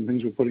measures and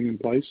things we're putting in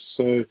place.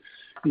 So,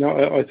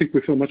 I think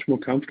we feel much more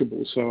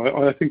comfortable. So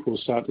I think we'll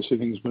start to see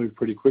things move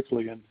pretty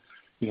quickly, and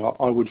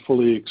I would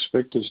fully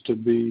expect us to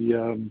be,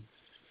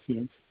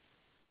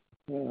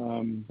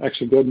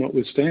 actually, God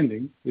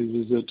notwithstanding,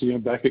 is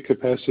that back at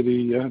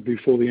capacity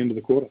before the end of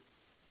the quarter.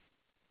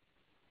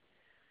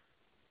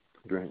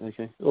 Great.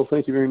 Okay. Well,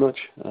 thank you very much.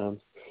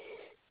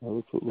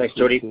 Thanks,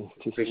 Jody.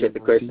 Appreciate the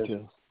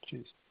question.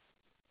 Cheers.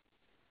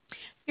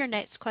 Your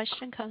next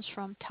question comes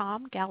from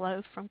Tom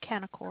Gallo from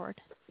Canaccord.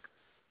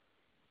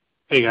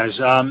 Hey guys,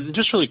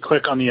 just really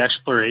quick on the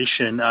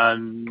exploration.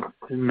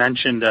 You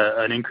mentioned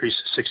an increase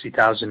of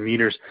 60,000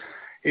 meters.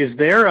 Is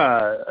there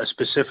a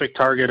specific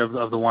target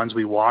of the ones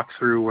we walk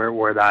through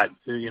where that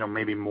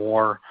maybe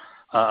more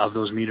of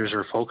those meters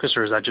are focused,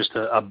 or is that just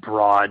a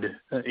broad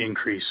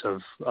increase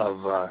of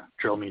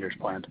drill meters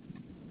planned?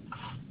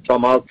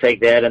 Tom, I'll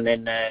take that, and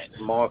then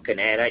Mark can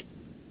add.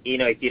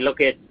 If you look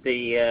at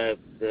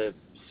the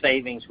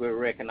savings we're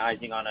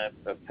recognizing on a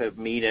per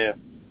meter,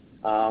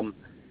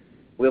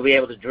 we'll be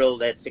able to drill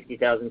that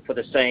 60,000 for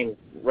the same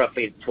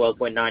roughly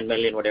 12.9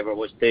 million, whatever it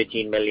was,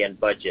 13 million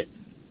budget.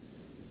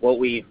 What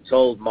we've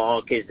told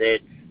Mark is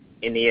that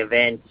in the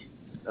event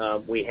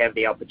we have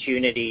the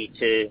opportunity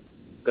to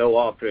go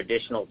after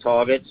additional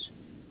targets,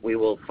 we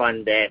will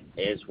fund that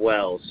as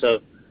well.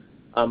 So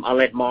I'll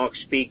let Mark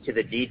speak to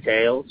the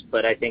details,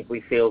 but I think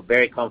we feel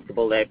very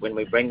comfortable that when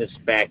we bring this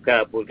back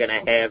up, we're going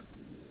to have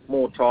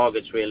more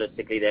targets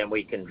realistically than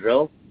we can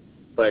drill.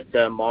 But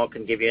Mark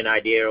can give you an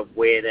idea of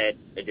where that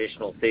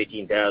additional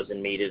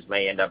 13,000 meters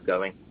may end up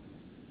going.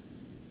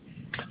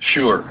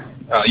 Sure.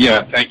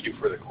 Thank you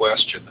for the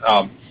question.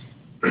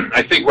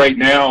 I think right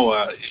now,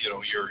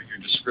 your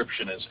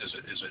description is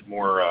it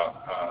more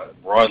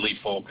broadly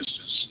focused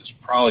is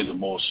probably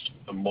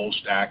the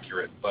most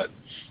accurate. But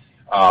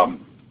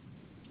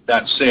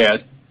that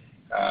said,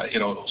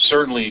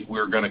 certainly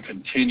we're going to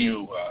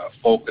continue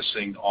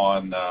focusing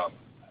on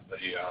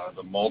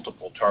the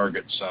multiple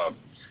targets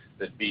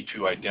that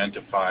B2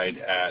 identified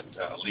at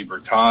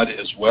Libertad,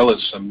 as well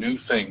as some new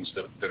things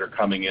that are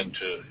coming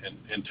into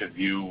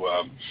view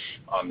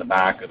on the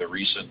back of the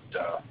recent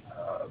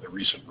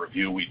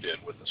review we did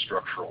with the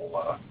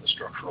structural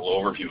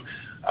overview.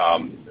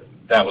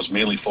 That was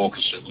mainly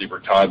focused at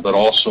Libertad, but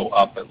also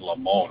up at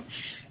Limon.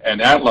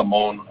 And at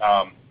Limon,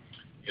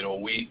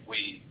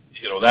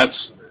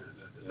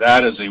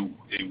 that is a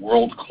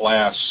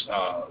world-class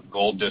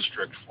gold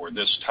district for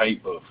this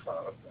type of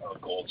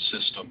gold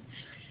system.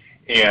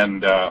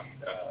 And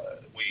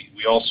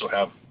we also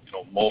have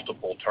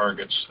multiple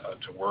targets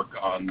to work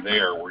on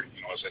there. Where,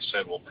 as I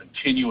said, we'll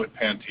continue at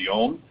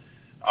Panteon.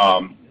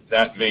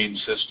 That vein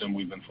system,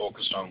 we've been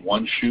focused on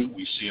one chute.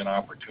 We see an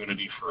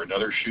opportunity for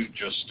another chute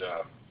just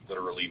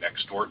literally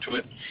next door to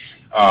it.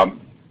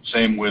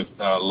 Same with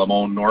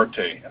Limon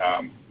Norte.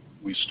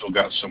 We still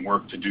got some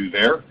work to do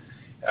there.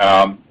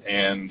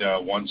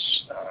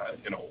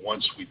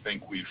 Once we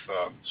think we've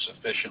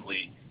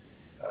sufficiently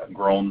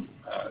grown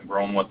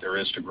what there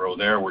is to grow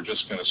there, we're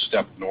just going to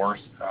step north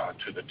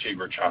to the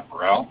Tigre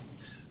Chaparral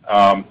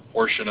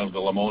portion of the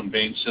Limon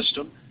vein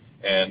system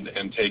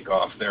and take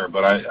off there.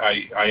 But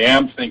I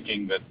am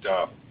thinking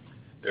that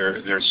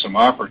there's some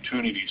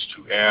opportunities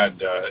to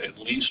add at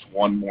least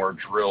one more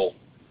drill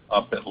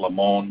up at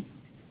Limon,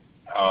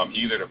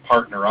 either to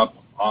partner up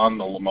on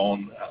the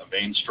Limon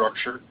vein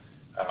structure,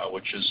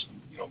 which is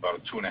about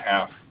a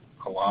 2.5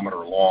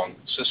 kilometer long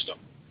system.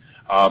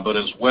 But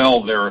as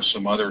well, there are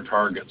some other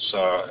targets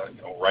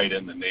right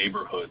in the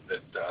neighborhood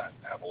that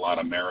have a lot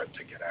of merit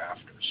to get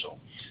after. So,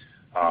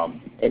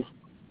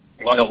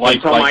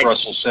 like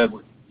Russell said,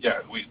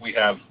 we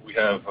have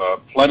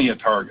plenty of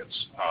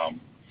targets,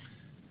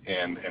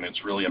 and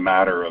it's really a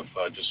matter of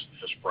just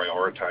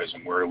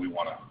prioritizing where we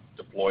want to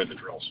deploy the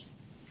drills.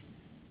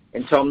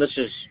 And Tom, this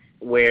is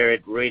where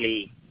it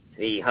really,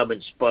 the hub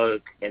and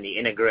spoke and the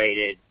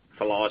integrated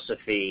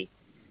philosophy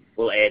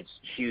will add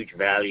huge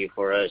value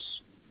for us.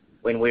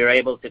 When we're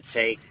able to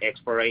take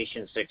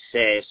exploration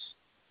success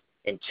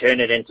and turn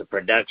it into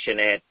production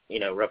at,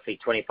 roughly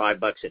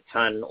 $25 a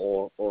ton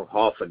or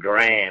half a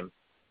gram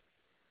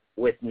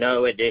with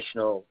no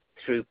additional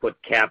throughput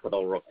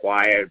capital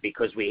required,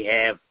 because we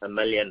have 1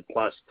 million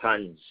plus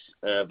tons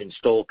of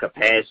installed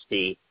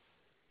capacity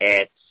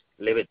at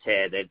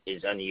Libertad that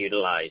is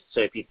unutilized.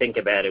 So if you think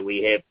about it,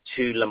 we have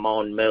 2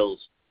 Limon mills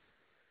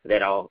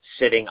that are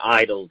sitting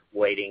idle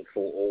waiting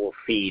for ore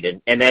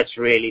feed. And that's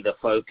really the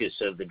focus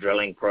of the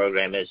drilling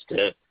program, is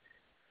to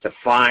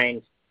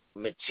find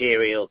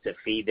material to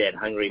feed that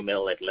hungry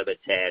mill at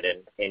Libertad.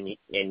 And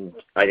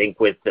I think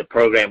with the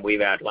program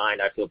we've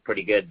outlined, I feel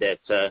pretty good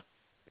that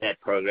that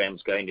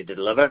program's going to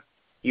deliver.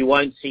 You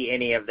won't see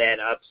any of that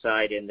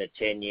upside in the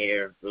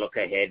 10-year look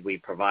ahead we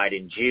provide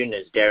in June.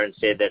 As Darren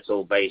said, that's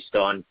all based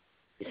on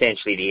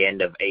essentially the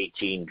end of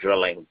 18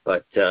 drilling,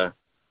 but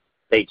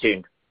stay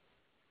tuned.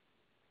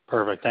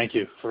 Perfect. Thank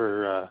you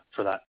for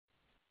that.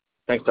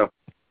 Thanks, Tom.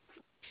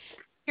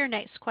 Your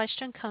next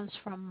question comes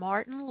from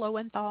Martin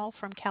Lowenthal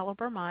from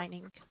Caliber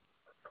Mining.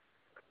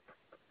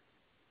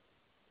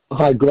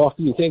 Hi, good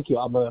afternoon. Thank you.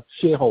 I'm a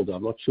shareholder.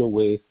 I'm not sure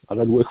where. I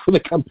don't work for the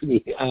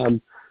company.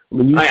 I'm a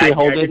new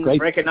shareholder. I didn't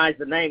recognize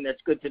the name.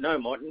 That's good to know,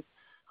 Martin.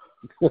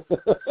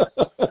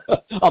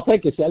 I'll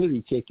take a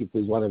salary check if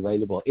there's one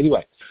available.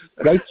 Anyway,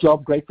 great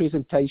job, great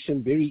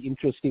presentation, very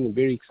interesting and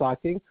very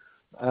exciting.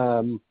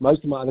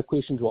 Most of my other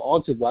questions were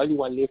answered. The only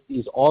one left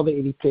is, are there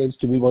any plans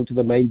to move on to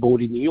the main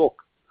board in New York?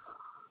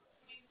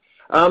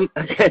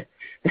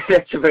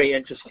 That's a very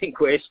interesting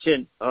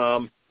question.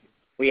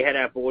 We had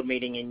our board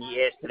meeting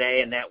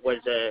yesterday, and that was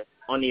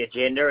on the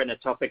agenda and a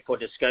topic for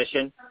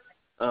discussion.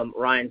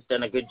 Ryan's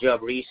done a good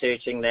job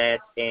researching that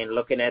and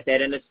looking at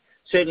that, and it's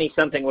certainly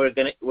something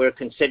we're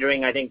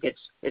considering. I think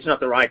it's not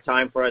the right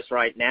time for us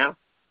right now,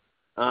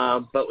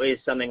 but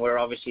it's something we're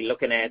obviously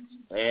looking at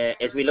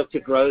as we look to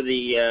grow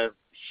the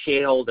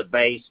shareholder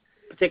base,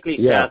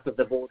 particularly south of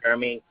the border. I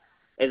mean,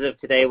 as of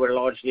today, we're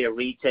largely a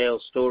retail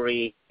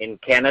story in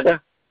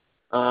Canada,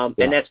 and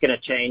that's going to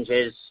change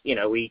as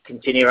we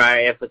continue our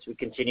efforts, we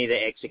continue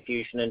the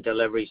execution and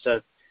delivery.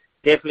 So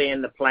definitely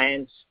in the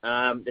plans.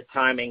 The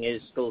timing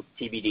is still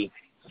TBD.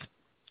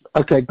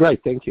 Okay,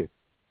 great. Thank you.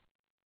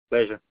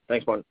 Pleasure.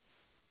 Thanks, Martin.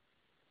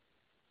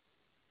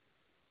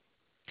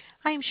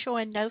 I am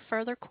showing no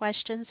further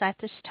questions at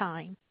this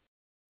time.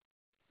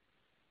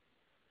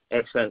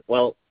 Excellent.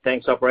 Well,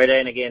 thanks, operator,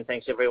 and again,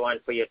 thanks everyone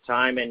for your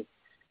time, and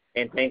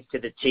thanks to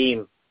the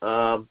team.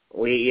 I'm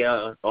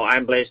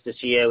blessed to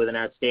see you with an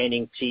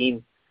outstanding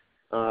team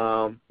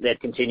that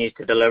continues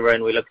to deliver,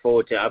 and we look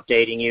forward to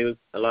updating you.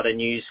 A lot of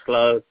news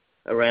flow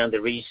around the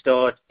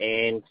restart,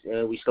 and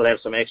we still have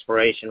some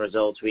exploration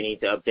results we need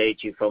to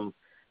update you from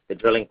the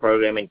drilling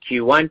program in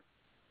Q1.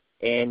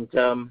 And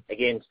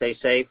again, stay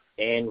safe,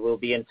 and we'll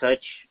be in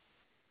touch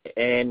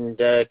and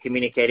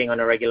communicating on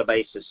a regular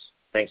basis.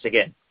 Thanks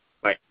again.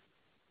 Bye.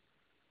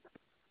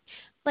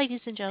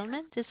 Ladies and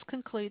gentlemen, this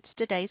concludes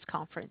today's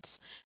conference.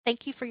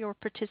 Thank you for your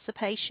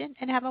participation,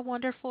 and have a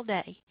wonderful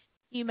day.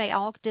 You may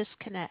all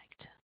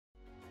disconnect.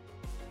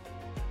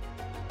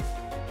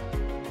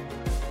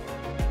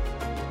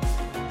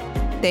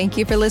 Thank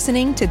you for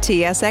listening to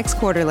TSX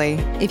Quarterly.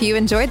 If you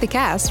enjoyed the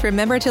cast,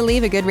 remember to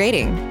leave a good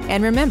rating.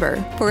 And remember,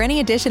 for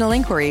any additional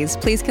inquiries,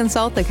 please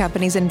consult the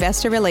company's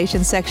investor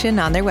relations section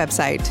on their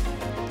website.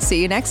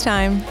 See you next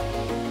time.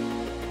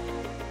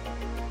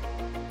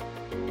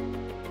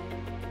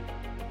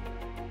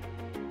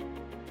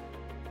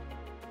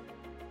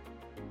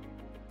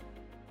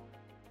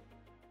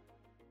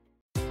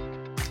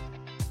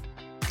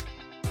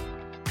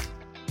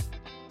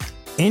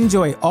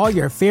 Enjoy all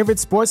your favorite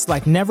sports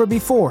like never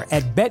before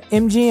at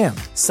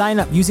BetMGM.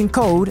 Sign up using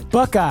code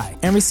Buckeye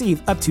and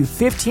receive up to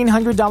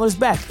 $1,500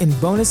 back in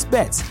bonus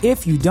bets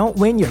if you don't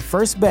win your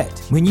first bet.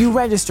 When you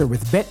register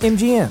with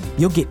BetMGM,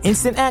 you'll get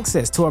instant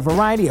access to a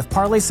variety of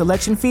parlay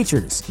selection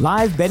features,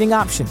 live betting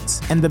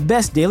options, and the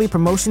best daily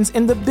promotions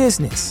in the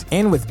business.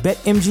 And with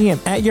BetMGM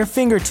at your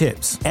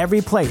fingertips,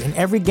 every play and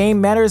every game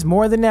matters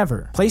more than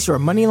ever. Place your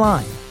money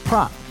line,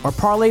 prop, or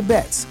parlay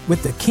bets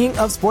with the king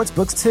of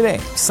sportsbooks today.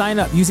 Sign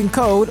up using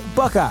code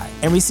Buckeye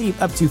and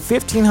receive up to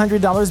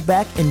 $1,500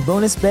 back in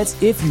bonus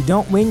bets if you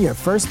don't win your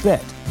first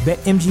bet.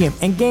 BetMGM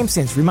and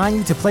GameSense remind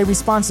you to play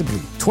responsibly.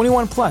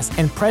 21 plus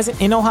and present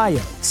in Ohio,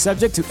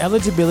 subject to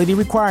eligibility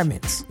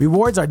requirements.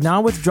 Rewards are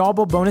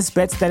non-withdrawable bonus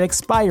bets that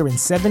expire in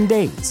 7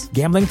 days.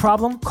 Gambling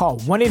problem? Call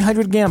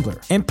 1-800-GAMBLER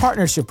in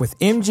partnership with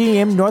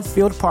MGM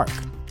Northfield Park.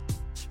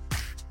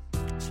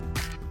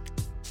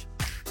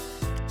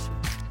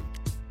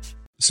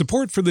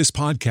 Support for this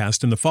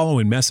podcast and the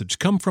following message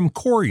come from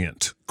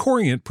Corient.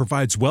 Corient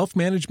provides wealth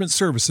management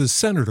services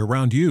centered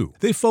around you.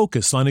 They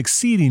focus on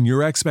exceeding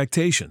your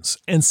expectations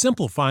and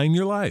simplifying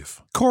your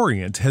life.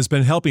 Corient has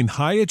been helping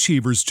high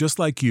achievers just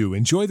like you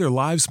enjoy their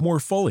lives more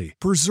fully,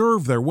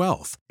 preserve their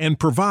wealth, and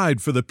provide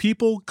for the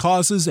people,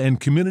 causes, and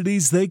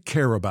communities they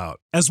care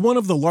about. As one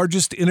of the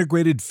largest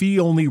integrated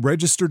fee-only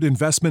registered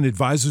investment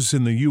advisors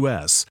in the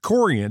U.S.,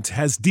 Corient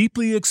has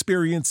deeply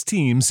experienced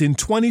teams in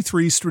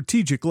 23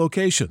 strategic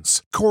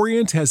locations.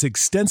 Corient has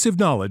extensive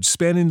knowledge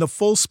spanning the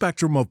full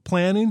spectrum of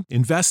planning,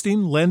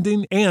 investing,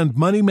 lending, and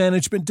money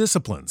management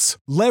disciplines.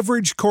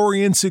 Leverage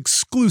Corient's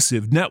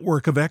exclusive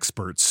network of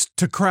experts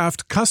to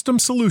craft custom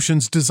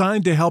solutions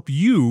designed to help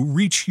you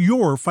reach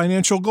your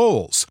financial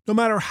goals, no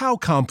matter how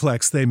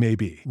complex they may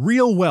be.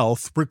 Real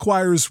wealth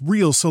requires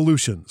real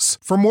solutions.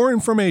 For more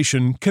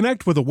information,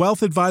 connect with a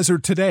wealth advisor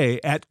today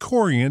at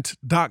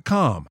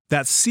Corient.com.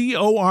 That's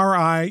Corient.com.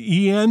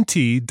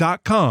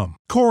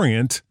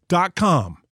 Corient.com.